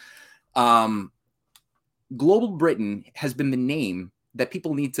sites. Global Britain has been the name that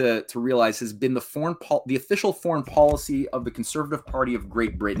people need to realize has been the official foreign policy of the Conservative Party of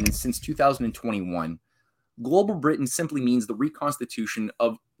Great Britain since 2021. Global Britain simply means the reconstitution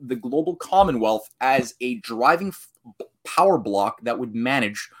of the global Commonwealth as a driving power block that would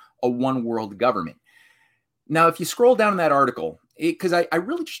manage a one world government. Now, if you scroll down in that article, because I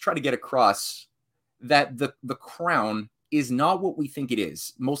really just try to get across that the crown is not what we think it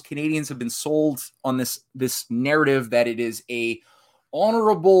is. Most Canadians have been sold on this narrative that it is a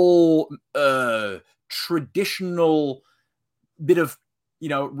honorable, traditional bit of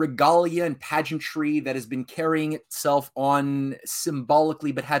regalia and pageantry that has been carrying itself on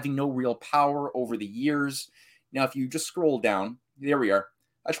symbolically, but having no real power over the years. Now, if you just scroll down, there we are.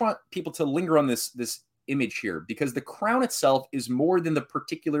 I just want people to linger on this image here, because the crown itself is more than the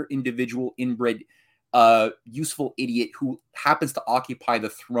particular individual inbred, useful idiot who happens to occupy the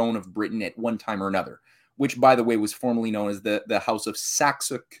throne of Britain at one time or another, which, by the way, was formerly known as the House of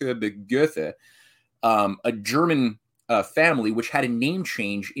Saxe-Coburg-Gotha, a German family which had a name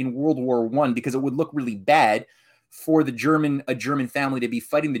change in World War I because it would look really bad for a German family to be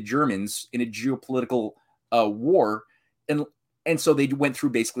fighting the Germans in a geopolitical war. And so they went through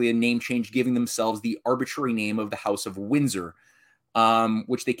basically a name change, giving themselves the arbitrary name of the House of Windsor,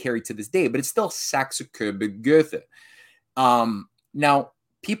 which they carry to this day, but it's still Saxe-Coburg-Gotha. Now,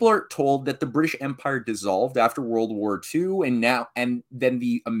 people are told that the British Empire dissolved after World War II, and then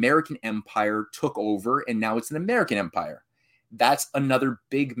the American Empire took over, and now it's an American empire. That's another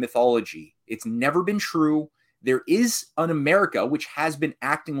big mythology. It's never been true. There is an America which has been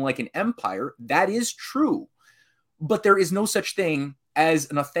acting like an empire. That is true. But there is no such thing as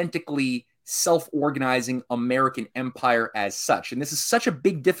an authentically self-organizing American empire as such. And this is such a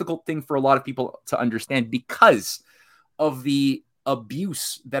big, difficult thing for a lot of people to understand because of the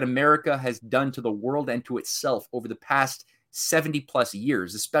abuse that America has done to the world and to itself over the past 70 plus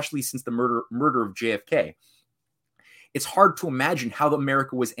years, especially since the murder of JFK. It's hard to imagine how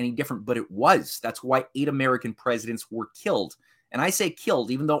America was any different, but it was. That's why 8 American presidents were killed. And I say killed,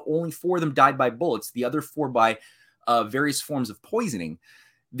 even though only 4 of them died by bullets, the other 4 by various forms of poisoning.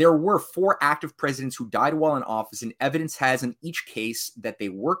 There were 4 active presidents who died while in office, and evidence has in each case that they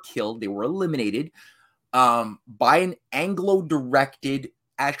were killed, they were eliminated by an Anglo-directed,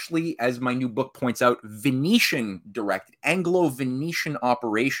 actually, as my new book points out, Venetian-directed, Anglo-Venetian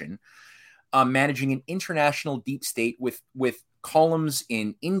operation, managing an international deep state with columns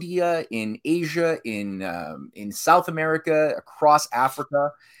in India, in Asia, in South America, across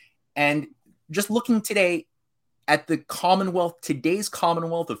Africa. And just looking today at the Commonwealth, today's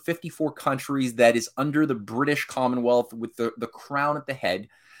Commonwealth of 54 countries that is under the British Commonwealth with the crown at the head,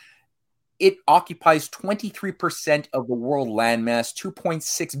 it occupies 23% of the world landmass,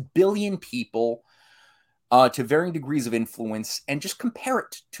 2.6 billion people. to varying degrees of influence, and just compare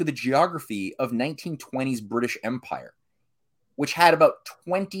it to the geography of 1920s British Empire, which had about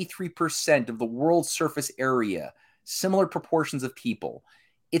 23% of the world's surface area, similar proportions of people.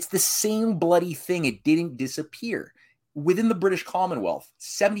 It's the same bloody thing. It didn't disappear. Within the British Commonwealth,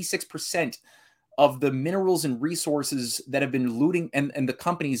 76% of the minerals and resources that have been looting, and the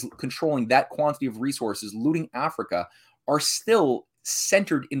companies controlling that quantity of resources, looting Africa, are still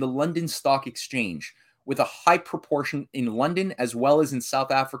centered in the London Stock Exchange, with a high proportion in London as well as in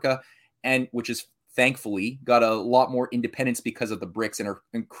South Africa, and which is thankfully got a lot more independence because of the BRICS and are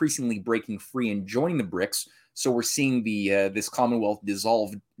increasingly breaking free and joining the BRICS. So we're seeing this Commonwealth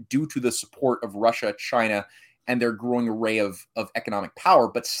dissolve due to the support of Russia, China, and their growing array of economic power.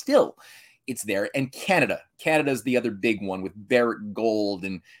 But still, it's there. And Canada is the other big one with Barrick Gold.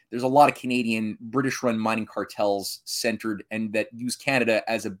 And there's a lot of Canadian, British-run mining cartels centered and that use Canada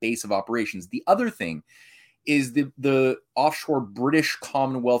as a base of operations. The other thing is the offshore British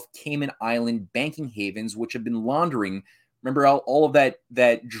Commonwealth Cayman Island banking havens, which have been laundering. Remember all of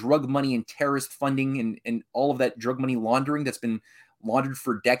that drug money and terrorist funding and all of that drug money laundering that's been laundered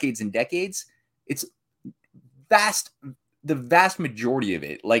for decades and decades? It's vast. The vast majority of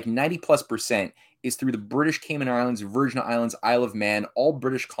it, like 90+%, is through the British Cayman Islands, Virgin Islands, Isle of Man, all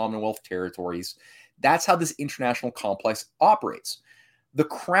British Commonwealth territories. That's how this international complex operates. The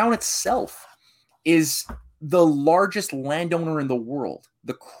Crown itself is the largest landowner in the world.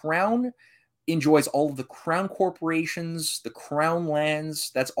 The Crown enjoys all of the Crown corporations, the Crown lands.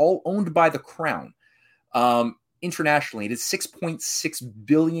 That's all owned by the Crown. Internationally, it is 6.6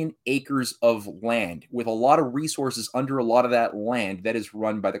 billion acres of land with a lot of resources under a lot of that land that is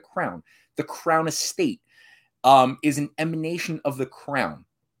run by the Crown. The Crown Estate is an emanation of the Crown.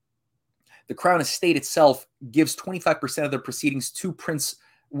 The Crown Estate itself gives 25% of the proceedings to Prince,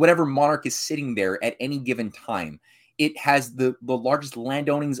 whatever monarch is sitting there at any given time. It has the largest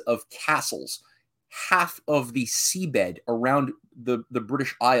landownings of castles. Half of the seabed around the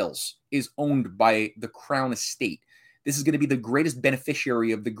British Isles is owned by the Crown Estate. This is going to be the greatest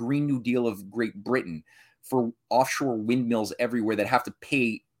beneficiary of the Green New Deal of Great Britain for offshore windmills everywhere that have to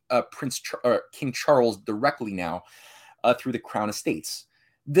pay King Charles directly now through the Crown Estates.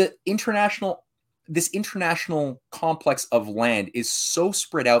 This international complex of land is so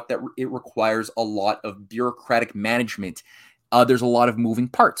spread out that it requires a lot of bureaucratic management. There's a lot of moving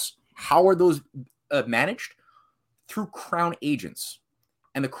parts. How are those managed? Through Crown agents.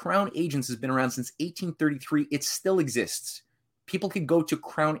 And the Crown agents has been around since 1833. It still exists. People can go to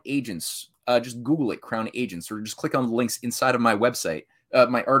Crown agents. Just Google it, Crown agents, or just click on the links inside of my website,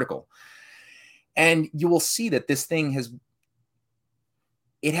 my article. And you will see that this thing has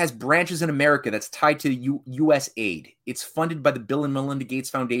branches in America that's tied to U.S. aid. It's funded by the Bill and Melinda Gates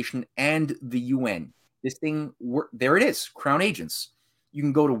Foundation and the UN. This thing, there it is, Crown agents. You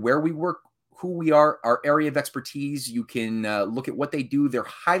can go to where we work, who we are, our area of expertise. You can look at what they do. They're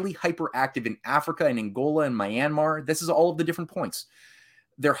highly hyperactive in Africa and Angola and Myanmar. This is all of the different points.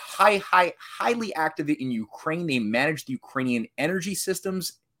 They're highly active in Ukraine. They manage the Ukrainian energy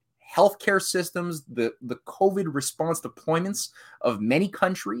systems, healthcare systems, the COVID response deployments of many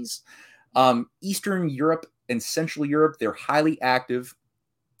countries. Eastern Europe and Central Europe, they're highly active.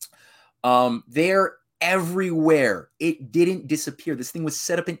 They're everywhere. It didn't disappear. This thing was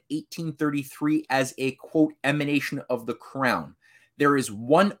set up in 1833 as a, quote, emanation of the Crown. There is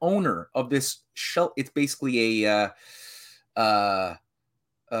one owner of this shell. It's basically a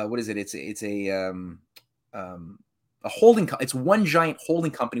what is it? It's a holding. It's one giant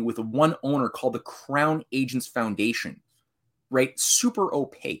holding company with one owner called the Crown Agents Foundation. Right? Super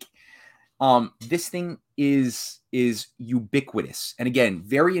opaque. This thing is ubiquitous. And again,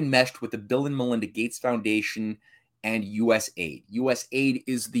 very enmeshed with the Bill and Melinda Gates Foundation and USAID. USAID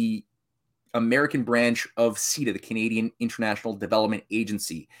is the American branch of CETA, the Canadian International Development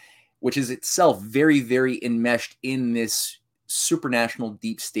Agency, which is itself very, very enmeshed in this supranational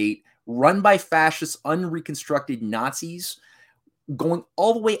deep state run by fascist, unreconstructed Nazis, going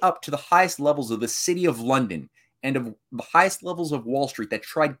all the way up to the highest levels of the city of London and of the highest levels of Wall Street that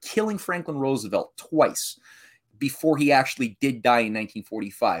tried killing Franklin Roosevelt twice before he actually did die in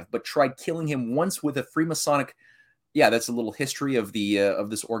 1945, but tried killing him once with a Freemasonic. Yeah, that's a little history of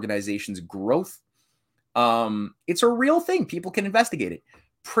this organization's growth. It's a real thing. People can investigate it.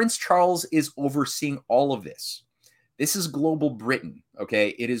 Prince Charles is overseeing all of this. This is global Britain, okay?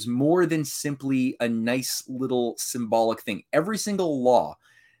 It is more than simply a nice little symbolic thing. Every single law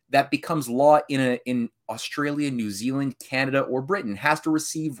that becomes law in Australia, New Zealand, Canada, or Britain has to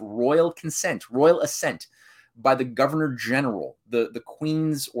receive royal consent, royal assent by the Governor General, the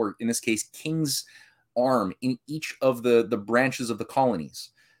Queen's, or in this case, King's arm in each of the branches of the colonies,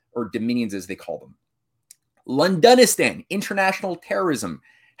 or dominions as they call them. Londonistan, international terrorism,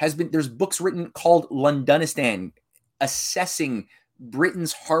 there's books written called Londonistan, assessing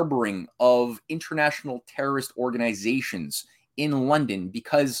Britain's harboring of international terrorist organizations in London.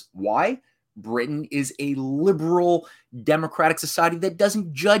 Because why? Britain is a liberal democratic society that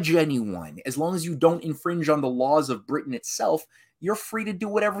doesn't judge anyone. As long as you don't infringe on the laws of Britain itself, you're free to do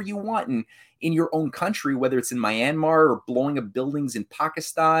whatever you want in your own country, whether it's in Myanmar or blowing up buildings in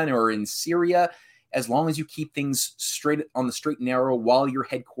Pakistan or in Syria, as long as you keep things straight on the straight and narrow while your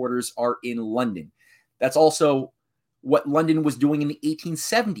headquarters are in London. That's also what London was doing in the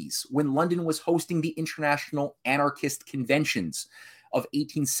 1870s, when London was hosting the International Anarchist Conventions of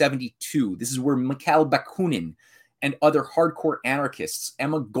 1872. This is where Mikhail Bakunin and other hardcore anarchists,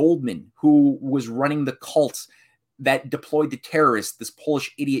 Emma Goldman, who was running the cult that deployed the terrorists, this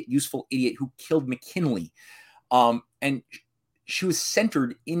Polish idiot, useful idiot who killed McKinley. And she was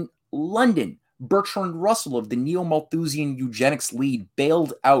centered in London. Bertrand Russell of the Neo-Malthusian Eugenics League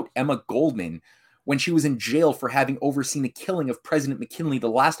bailed out Emma Goldman when she was in jail for having overseen the killing of President McKinley, the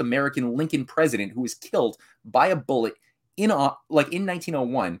last American Lincoln president who was killed by a bullet in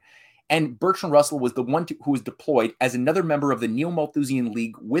 1901. And Bertrand Russell was the one who was deployed as another member of the Neo-Malthusian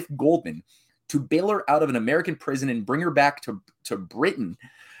League with Goldman to bail her out of an American prison and bring her back to Britain.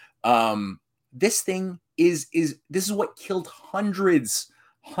 This thing is what killed hundreds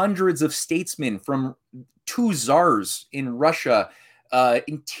of statesmen, from 2 czars in Russia,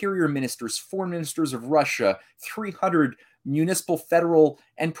 interior ministers, foreign ministers of Russia, 300 municipal, federal,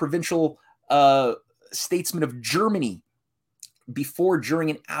 and provincial statesmen of Germany before, during,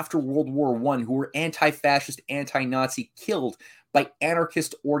 and after World War I, who were anti-fascist, anti-Nazi, killed by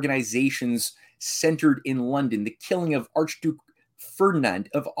anarchist organizations centered in London. The killing of Archduke Ferdinand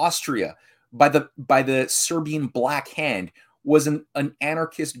of Austria by the Serbian Black Hand was an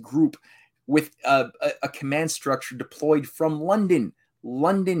anarchist group with a command structure deployed from London.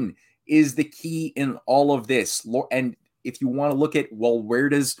 London is the key in all of this. And if you want to look at, well, where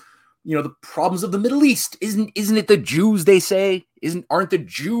does, the problems of the Middle East, isn't it the Jews, they say? Aren't the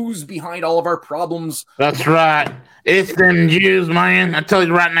Jews behind all of our problems? That's right. It's them Jews, man. I tell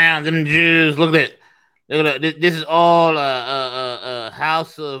you right now, them Jews. Look at it. This is all a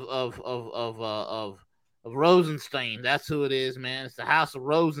house of Rosenstein. That's who it is, man. It's the house of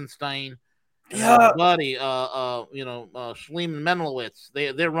Rosenstein. Yeah, buddy. Schliemann Menlowitz.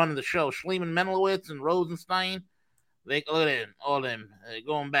 They're running the show. Schliemann Menlowitz and Rosenstein. Look at them, all them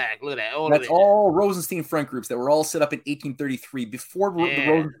going back. Look at that. That's all Rosenstein front groups that were all set up in 1833 before the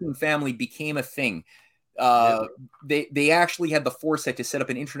Rosenstein family became a thing. They actually had the foresight to set up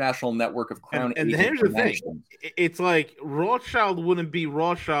an international network of crown. And here's the thing: it's like Rothschild wouldn't be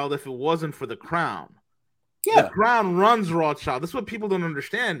Rothschild if it wasn't for the crown. Yeah, the crown runs Rothschild. That's what people don't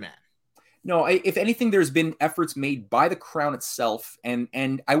understand, man. No, if anything, there's been efforts made by the crown itself, and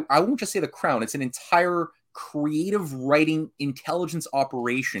I won't just say the crown. It's an entire creative writing intelligence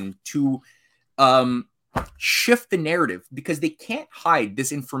operation to shift the narrative, because they can't hide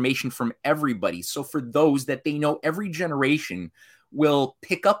this information from everybody. So for those that they know, every generation will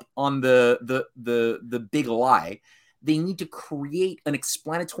pick up on the big lie. They need to create an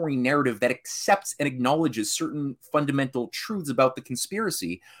explanatory narrative that accepts and acknowledges certain fundamental truths about the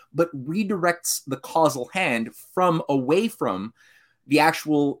conspiracy, but redirects the causal hand away from the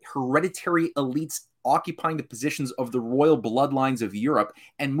actual hereditary elites occupying the positions of the royal bloodlines of Europe,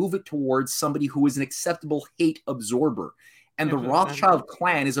 and move it towards somebody who is an acceptable hate absorber. And the Rothschild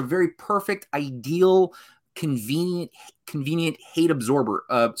clan is a very perfect, ideal, convenient hate absorber,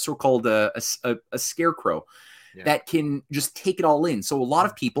 so-called a scarecrow. Yeah. That can just take it all in. So a lot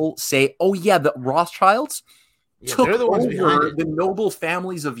of people say, oh yeah, the Rothschilds took over the noble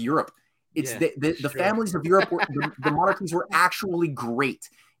families of Europe. It's the families of Europe, the monarchies were actually great.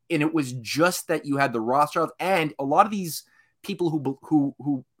 And it was just that you had the Rothschilds, and a lot of these people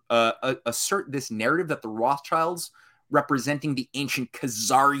who assert this narrative that the Rothschilds, representing the ancient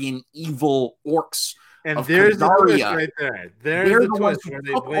Khazarian evil orcs, and there's the twist right there. They're the ones who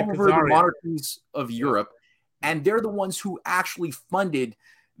took over the monarchies of Europe, and they're the ones who actually funded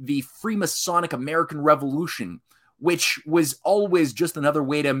the Freemasonic American Revolution, which was always just another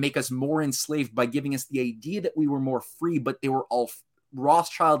way to make us more enslaved by giving us the idea that we were more free, but they were all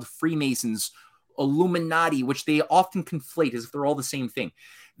Rothschild, Freemasons, Illuminati, which they often conflate as if they're all the same thing.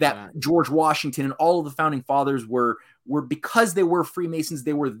 That George Washington and all of the founding fathers were because they were Freemasons,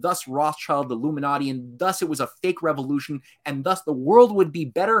 they were thus Rothschild, Illuminati, and thus it was a fake revolution, and thus the world would be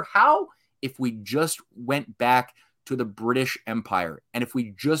better. How? If we just went back to the British Empire. And if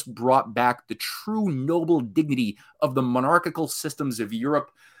we just brought back the true noble dignity of the monarchical systems of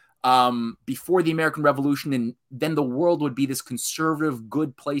Europe before the American Revolution, and then the world would be this conservative,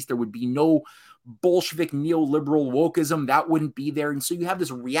 good place. There would be no Bolshevik neoliberal wokeism. That wouldn't be there. And so you have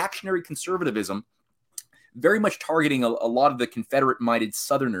this reactionary conservatism very much targeting a lot of the Confederate-minded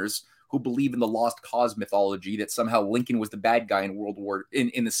Southerners who believe in the lost cause mythology that somehow Lincoln was the bad guy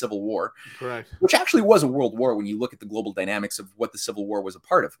in the Civil War. Correct. Which actually was a world war when you look at the global dynamics of what the Civil War was a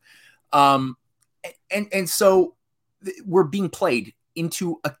part of. And so we're being played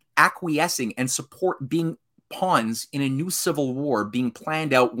into acquiescing and support being pawns in a new civil war being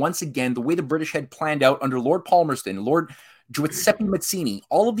planned out once again the way the British had planned out under Lord Palmerston, Lord Giuseppe Mazzini,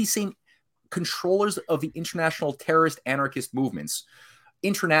 all of these same controllers of the international terrorist anarchist movements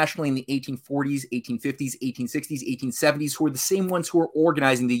internationally in the 1840s, 1850s, 1860s, 1870s, who are the same ones who are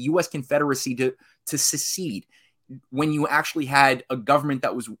organizing the U.S. Confederacy to secede when you actually had a government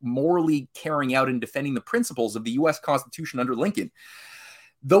that was morally carrying out and defending the principles of the U.S. Constitution under Lincoln.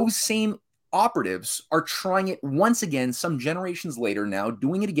 Those same operatives are trying it once again, some generations later now,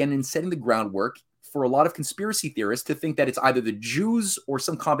 doing it again and setting the groundwork for a lot of conspiracy theorists to think that it's either the Jews or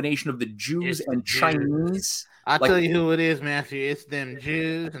some combination of the Jews and Chinese. I'll tell you who it is, Matthew. It's them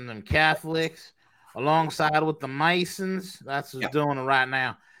Jews and them Catholics alongside with the Masons. That's what's doing it right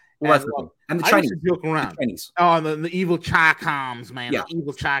now. Well, and the Chinese. I used to joke around. Oh, the evil Chi-Coms, man. Yeah. The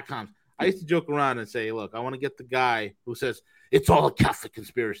evil Chi-Coms. I used to joke around and say, look, I want to get the guy who says it's all a Catholic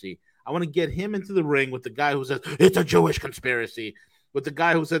conspiracy. I want to get him into the ring with the guy who says it's a Jewish conspiracy, with the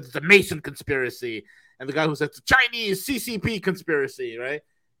guy who says it's a Mason conspiracy, and the guy who says it's a Chinese CCP conspiracy, right?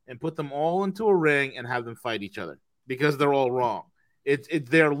 And put them all into a ring and have them fight each other because they're all wrong.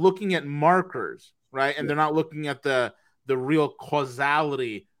 They're looking at markers, right? And they're not looking at the real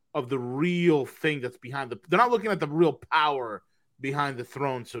causality of the real thing that's behind they're not looking at the real power behind the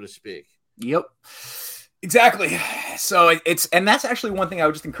throne, so to speak. Yep. Exactly. So and that's actually one thing I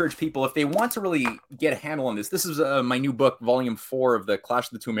would just encourage people, if they want to really get a handle on this. This is my new book, volume 4 of the Clash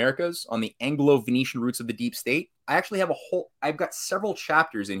of the Two Americas, on the Anglo-Venetian roots of the deep state. I actually have I've got several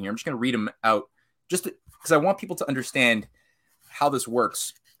chapters in here. I'm just going to read them out just because I want people to understand how this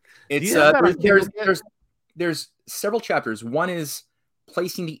works. It's there's several chapters. One is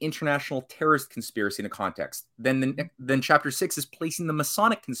placing the international terrorist conspiracy into context. Then chapter 6 is placing the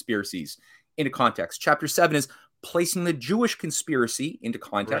Masonic conspiracies into context. Chapter 7 is placing the Jewish conspiracy into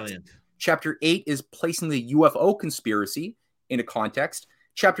context. Brilliant. Chapter 8 is placing the UFO conspiracy into context.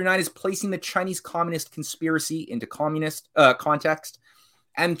 Chapter 9 is placing the Chinese Communist conspiracy into context.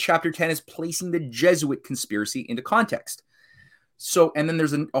 And chapter 10 is placing the Jesuit conspiracy into context. So, and then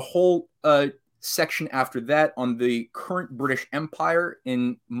there's a whole section after that on the current British Empire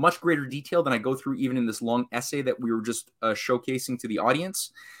in much greater detail than I go through even in this long essay that we were just showcasing to the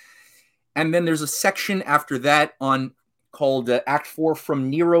audience. And then there's a section after that called Act 4, From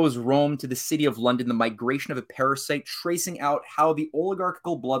Nero's Rome to the City of London, the Migration of a Parasite, tracing out how the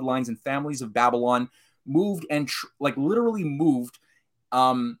oligarchical bloodlines and families of Babylon moved and literally moved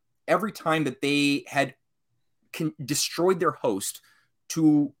every time that they had destroyed their host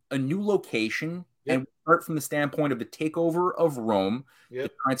to a new location. Yep. And start from the standpoint of the takeover of Rome, yep,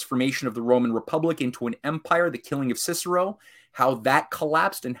 the transformation of the Roman Republic into an empire, the killing of Cicero, how that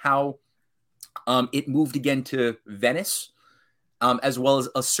collapsed and how it moved again to Venice, as well as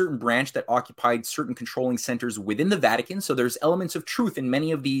a certain branch that occupied certain controlling centers within the Vatican. So there's elements of truth in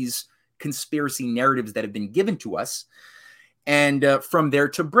many of these conspiracy narratives that have been given to us. And from there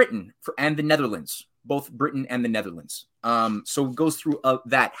to Britain and the Netherlands, both Britain and the Netherlands. So it goes through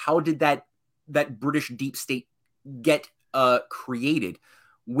that. How did that British deep state get created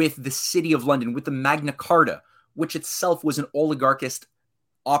with the City of London, with the Magna Carta, which itself was an oligarchist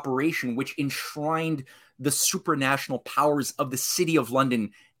operation, which enshrined the supranational powers of the City of London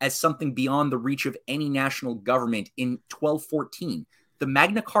as something beyond the reach of any national government in 1214. The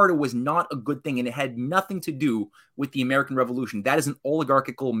Magna Carta was not a good thing, and it had nothing to do with the American Revolution. That is an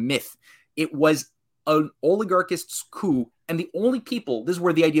oligarchical myth. It was an oligarchist coup, and the only people, this is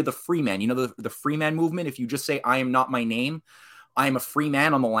where the idea of the free man, the free man movement, if you just say, I am not my name, I am a free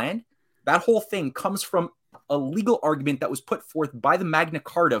man on the land, that whole thing comes from a legal argument that was put forth by the Magna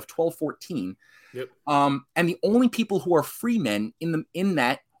Carta of 1214. Yep. And the only people who are free men in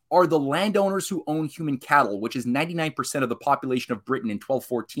that are the landowners who own human cattle, which is 99% of the population of Britain in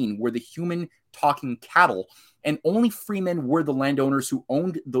 1214 were the human talking cattle. And only freemen were the landowners who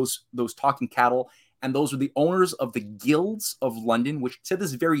owned those talking cattle. And those were the owners of the guilds of London, which to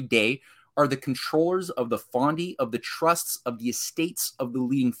this very day are the controllers of the fondi, of the trusts, of the estates of the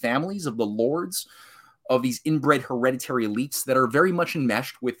leading families, of the lords, of these inbred hereditary elites that are very much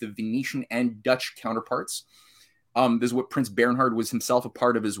enmeshed with the Venetian and Dutch counterparts. This is what Prince Bernhard was himself a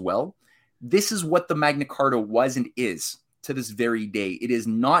part of as well. This is what the Magna Carta was and is to this very day. It is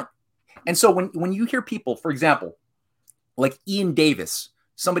not. And so when you hear people, for example, like Ian Davis,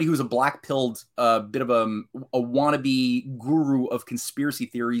 somebody who's a black-pilled bit of a wannabe guru of conspiracy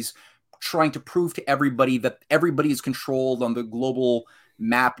theories, trying to prove to everybody that everybody is controlled on the global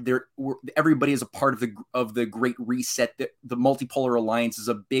map. Everybody is a part of the Great Reset. The multipolar alliance is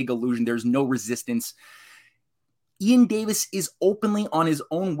a big illusion. There's no resistance. Ian Davis is openly on his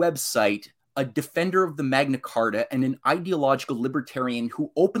own website a defender of the Magna Carta and an ideological libertarian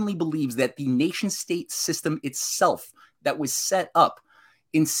who openly believes that the nation-state system itself that was set up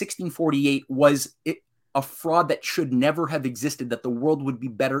in 1648 was a fraud that should never have existed, that the world would be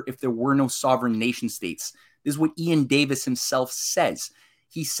better if there were no sovereign nation-states. This is what Ian Davis himself says.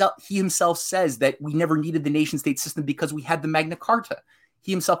 He himself says that we never needed the nation-state system because we had the Magna Carta.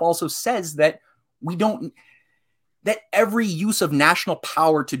 He himself also says that that every use of national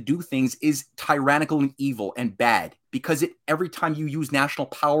power to do things is tyrannical and evil and bad, because every time you use national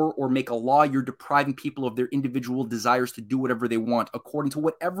power or make a law, you're depriving people of their individual desires to do whatever they want, according to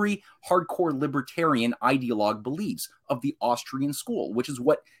what every hardcore libertarian ideologue believes of the Austrian school, which is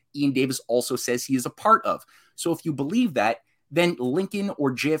what Ian Davis also says he is a part of. So if you believe that, then Lincoln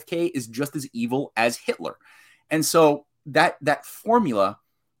or JFK is just as evil as Hitler. And so that formula,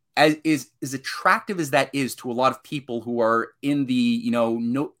 as attractive as that is to a lot of people who are in the,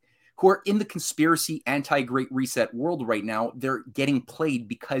 who are in the conspiracy anti-Great Reset world right now, they're getting played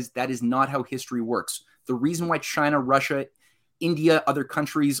because that is not how history works. The reason why China, Russia, India, other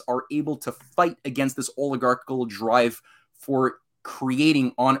countries are able to fight against this oligarchical drive for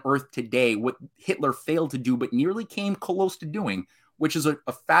creating on Earth today what Hitler failed to do but nearly came close to doing, which is a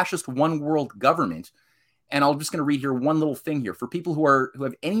fascist one world government. And I'm just going to read here one little thing here for people who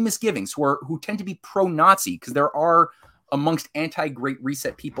have any misgivings, who tend to be pro-Nazi, because there are amongst anti-Great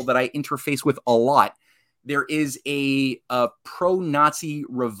Reset people that I interface with a lot. There is a pro-Nazi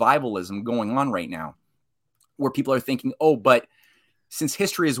revivalism going on right now, where people are thinking, oh, but since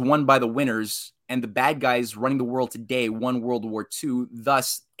history is won by the winners and the bad guys running the world today won World War II,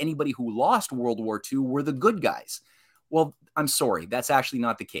 thus anybody who lost World War II were the good guys. Well, I'm sorry, that's actually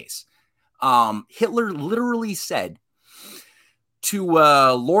not the case. Hitler literally said to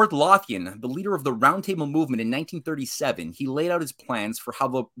Lord Lothian, the leader of the Round Table movement in 1937, he laid out his plans for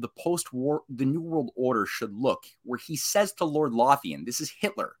how the post-war, the New World Order should look, where he says to Lord Lothian, this is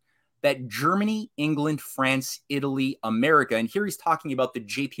Hitler, that Germany, England, France, Italy, America, and here he's talking about the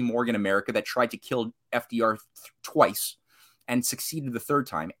J.P. Morgan America that tried to kill FDR twice and succeeded the third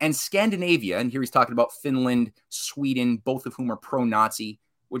time, and Scandinavia, and here he's talking about Finland, Sweden, both of whom are pro-Nazi,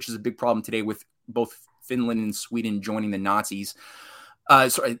 which is a big problem today with both Finland and Sweden joining the Nazis.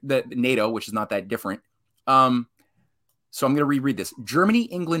 The NATO, which is not that different. So I'm going to reread this. Germany,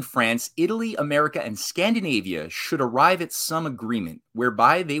 England, France, Italy, America, and Scandinavia should arrive at some agreement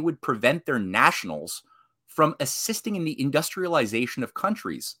whereby they would prevent their nationals from assisting in the industrialization of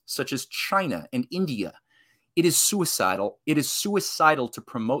countries such as China and India. It is suicidal. It is suicidal to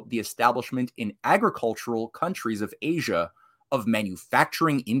promote the establishment in agricultural countries of Asia of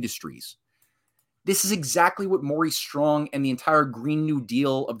manufacturing industries. This is exactly what Maurice Strong and the entire Green New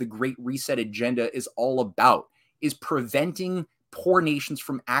Deal of the Great Reset agenda is all about, is preventing poor nations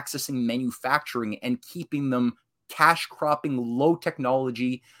from accessing manufacturing and keeping them cash-cropping,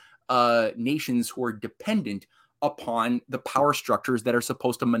 low-technology nations who are dependent upon the power structures that are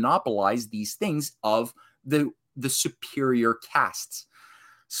supposed to monopolize these things of the superior castes.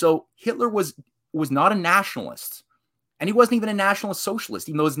 So Hitler was not a nationalist. And he wasn't even a nationalist socialist,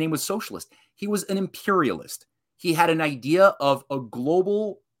 even though his name was socialist. He was an imperialist. He had an idea of a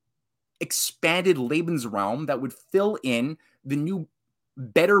global expanded Lebensraum that would fill in the new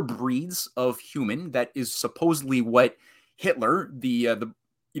better breeds of human. That is supposedly what Hitler, who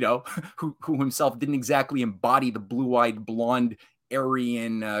himself didn't exactly embody the blue-eyed, blonde,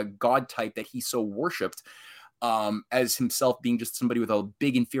 Aryan god type that he so worshipped, as himself being just somebody with a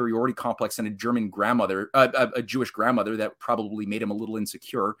big inferiority complex and a German grandmother, a Jewish grandmother that probably made him a little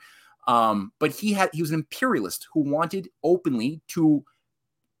insecure. But he was an imperialist who wanted openly to,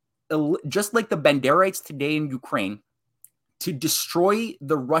 just like the Banderites today in Ukraine, to destroy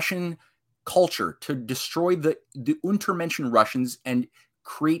the Russian culture, to destroy the Untermenschen Russians and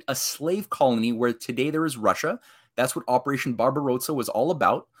create a slave colony where today there is Russia. That's what Operation Barbarossa was all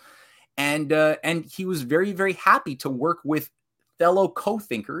about. And he was very, very happy to work with Othello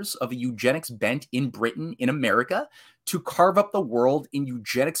co-thinkers of a eugenics bent in Britain, in America, to carve up the world in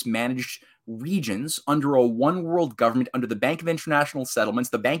eugenics-managed regions under a one-world government under the Bank of International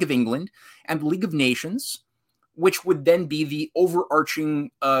Settlements, the Bank of England, and the League of Nations, which would then be the overarching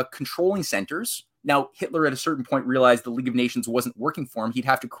controlling centers. Now, Hitler at a certain point realized the League of Nations wasn't working for him. He'd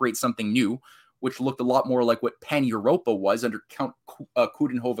have to create something new, which looked a lot more like what Pan-Europa was under Count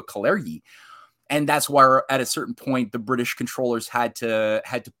Coudenhove-Kalergi. And that's why at a certain point, the British controllers had to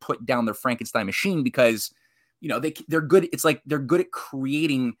put down their Frankenstein machine because, they're good. It's like they're good at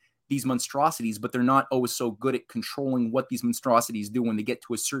creating these monstrosities, but they're not always so good at controlling what these monstrosities do when they get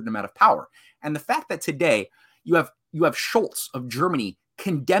to a certain amount of power. And the fact that today you have Scholz of Germany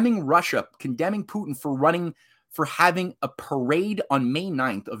condemning Russia, condemning Putin for having a parade on May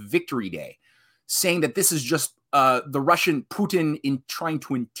 9th of Victory Day, saying that this is just the Russian Putin in trying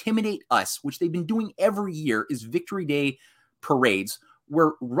to intimidate us, which they've been doing every year, is Victory Day parades,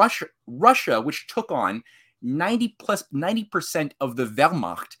 where Russia, which took on 90% of the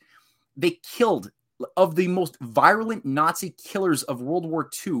Wehrmacht, they killed, of the most virulent Nazi killers of World War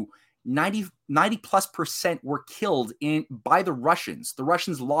II, 90+% were killed by the Russians. The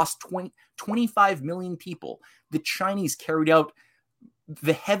Russians lost 25 million people. The Chinese carried out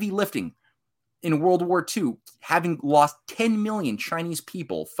the heavy lifting in World War II, having lost 10 million Chinese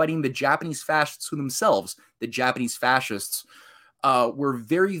people fighting the Japanese fascists, who themselves, the Japanese fascists, were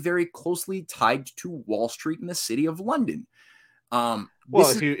very, very closely tied to Wall Street in the city of London.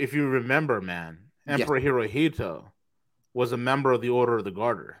 If you remember, man, Emperor Hirohito was a member of the Order of the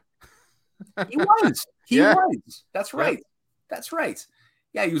Garter. He was. He was. That's right. Yeah. That's right.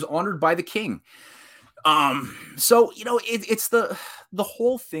 Yeah, he was honored by the king. So, it's the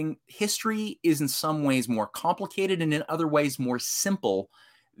whole thing. History is in some ways more complicated and in other ways more simple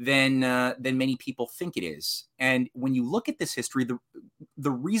than many people think it is. And when you look at this history,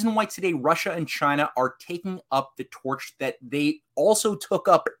 the reason why today Russia and China are taking up the torch that they also took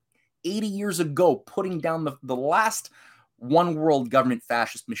up 80 years ago, putting down the last one world government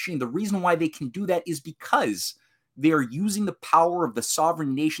fascist machine, the reason why they can do that is because they are using the power of the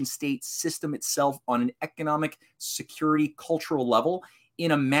sovereign nation state system itself on an economic, security, cultural level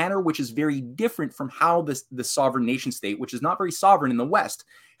in a manner which is very different from how the sovereign nation state, which is not very sovereign in the West,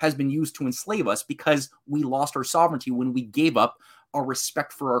 has been used to enslave us, because we lost our sovereignty when we gave up our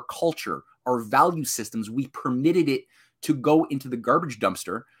respect for our culture, our value systems. We permitted it to go into the garbage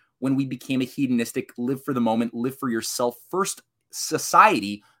dumpster when we became a hedonistic, live for the moment, live for yourself first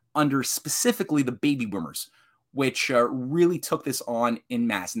society under specifically the baby boomers, which really took this on en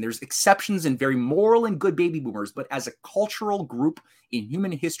masse. And there's exceptions and very moral and good baby boomers, but as a cultural group in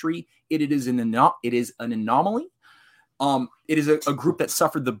human history, it is an anomaly. It is a group that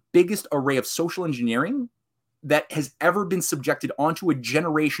suffered the biggest array of social engineering that has ever been subjected onto a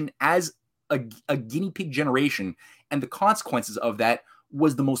generation as a guinea pig generation. And the consequences of that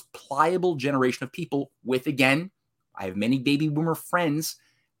was the most pliable generation of people with, again, I have many baby boomer friends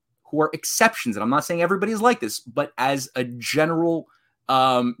who are exceptions. And I'm not saying everybody is like this, but as a general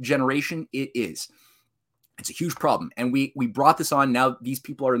generation, it is. It's a huge problem. And we brought this on. Now these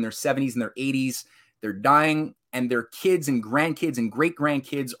people are in their 70s and their 80s. They're dying, and their kids and grandkids and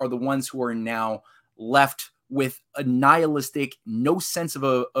great-grandkids are the ones who are now left with a nihilistic, no sense of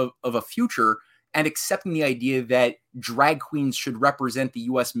a future, and accepting the idea that drag queens should represent the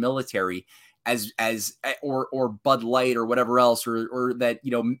U.S. military or Bud Light or whatever else, or that,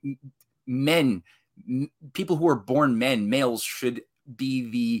 men, people who are born males should be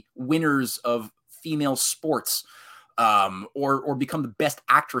the winners of female sports, or become the best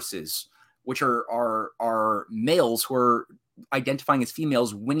actresses, which are males who are identifying as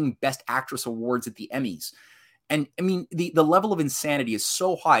females winning best actress awards at the Emmys. And I mean, the level of insanity is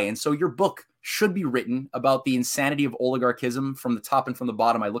so high. And so your book should be written about the insanity of oligarchism from the top and from the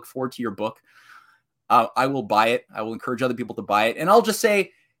bottom. I look forward to your book. I will buy it. I will encourage other people to buy it. And I'll just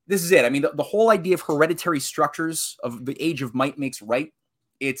say, this is it. I mean, the whole idea of hereditary structures of the age of might makes right.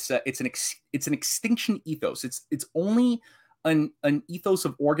 It's an extinction ethos. It's only an ethos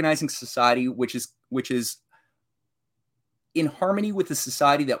of organizing society, which is in harmony with a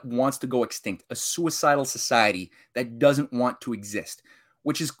society that wants to go extinct, a suicidal society that doesn't want to exist,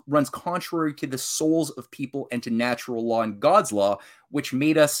 which runs contrary to the souls of people and to natural law and God's law, which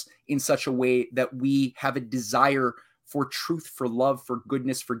made us in such a way that we have a desire for truth, for love, for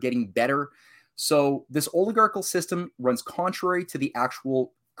goodness, for getting better. So this oligarchical system runs contrary to the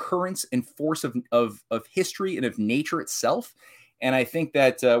actual currents and force of history and of nature itself. And I think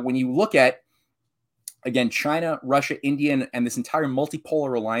that when you look at, again, China, Russia, India, and this entire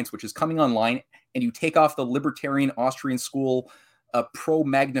multipolar alliance, which is coming online, and you take off the libertarian Austrian school a pro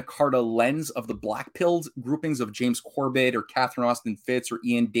Magna Carta lens of the black-pilled groupings of James Corbett or Catherine Austin Fitts or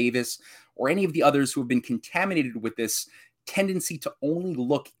Ian Davis or any of the others who have been contaminated with this tendency to only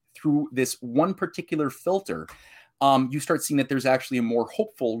look through this one particular filter, you start seeing that there's actually a more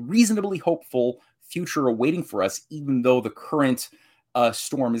hopeful, reasonably hopeful future awaiting for us, even though the current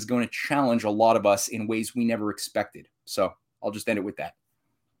storm is going to challenge a lot of us in ways we never expected. So I'll just end it with that.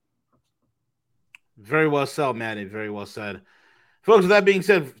 Very well said, Matty. Very well said. Folks, with that being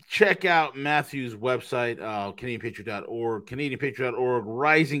said, check out Matthew's website, CanadianPatriot.org, CanadianPatriot.org,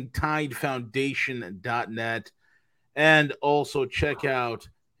 RisingTideFoundation.net, and also check out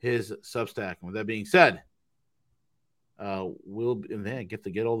his Substack. And with that being said, we'll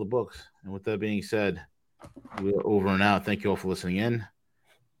get all the books. And with that being said, we're over and out. Thank you all for listening in.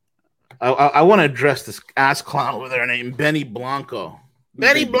 I want to address this ass clown over there named Benny Blanco.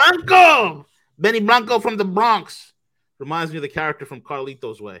 Benny Blanco from the Bronx. Reminds me of the character from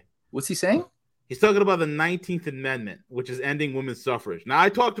Carlito's Way. What's he saying? He's talking about the 19th Amendment, which is ending women's suffrage. Now, I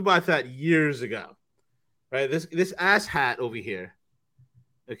talked about that years ago. Right? This ass hat over here,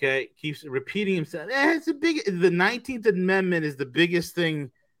 okay, keeps repeating himself. The 19th Amendment is the biggest thing,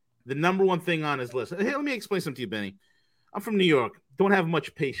 the number one thing on his list. Hey, let me explain something to you, Benny. I'm from New York. Don't have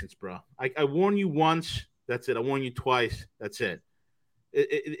much patience, bro. I warn you once, that's it. I warn you twice, that's it.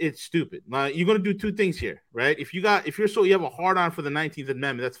 It's stupid. Now, you're going to do two things here, right? If you have a hard on for the 19th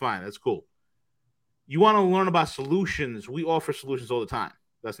Amendment, that's fine. That's cool. You want to learn about solutions. We offer solutions all the time.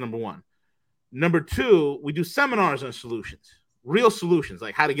 That's number one. Number two, we do seminars on solutions, real solutions,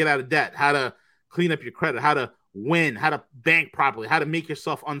 like how to get out of debt, how to clean up your credit, how to win, how to bank properly, how to make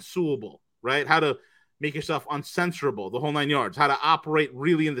yourself unsuable, right? How to make yourself uncensorable, the whole 9 yards, how to operate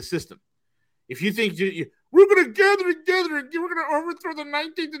really in the system. If you think we're going to gather together and we're going to overthrow the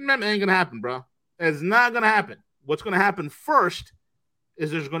 19th Amendment, it ain't going to happen, bro. It's not going to happen. What's going to happen first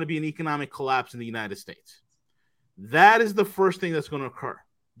is there's going to be an economic collapse in the United States. That is the first thing that's going to occur.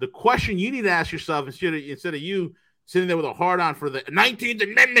 The question you need to ask yourself, instead of you sitting there with a hard on for the 19th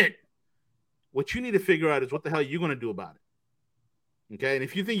Amendment, what you need to figure out is what the hell are you going to do about it? Okay, and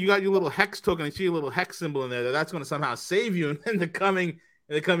if you think you got your little hex token, I see a little hex symbol in there, that's going to somehow save you in the coming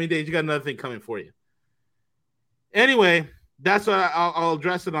days, you got another thing coming for you. Anyway, that's what I'll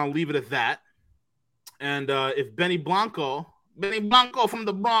address it. And I'll leave it at that. And if Benny Blanco from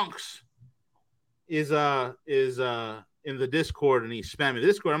the Bronx is in the Discord and he's spamming the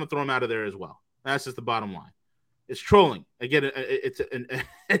Discord, I'm gonna throw him out of there as well. That's just the bottom line. It's trolling. Again, it's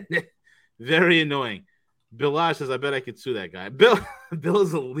very annoying. Bill Lash says, "I bet I could sue that guy." Bill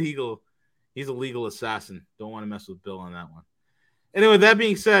is illegal. He's a legal assassin. Don't want to mess with Bill on that one. Anyway, that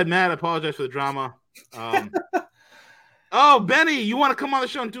being said, Matt, I apologize for the drama. Oh, Benny, you want to come on the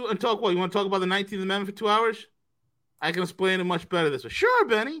show and talk what? You want to talk about the 19th Amendment for 2 hours? I can explain it much better this way. Sure,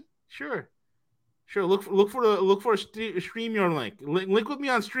 Benny. Sure. Look for a StreamYard link. Link with me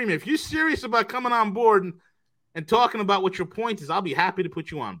on StreamYard. If you're serious about coming on board and talking about what your point is, I'll be happy to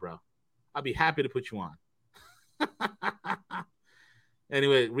put you on, bro. I'll be happy to put you on.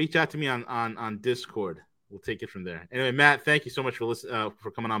 Anyway, reach out to me on Discord. We'll take it from there. Anyway, Matt, thank you so much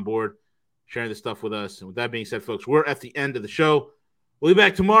for coming on board, sharing this stuff with us. And with that being said, folks, we're at the end of the show. We'll be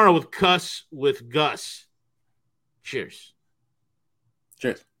back tomorrow with Cuss with Gus. Cheers.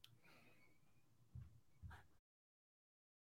 Cheers.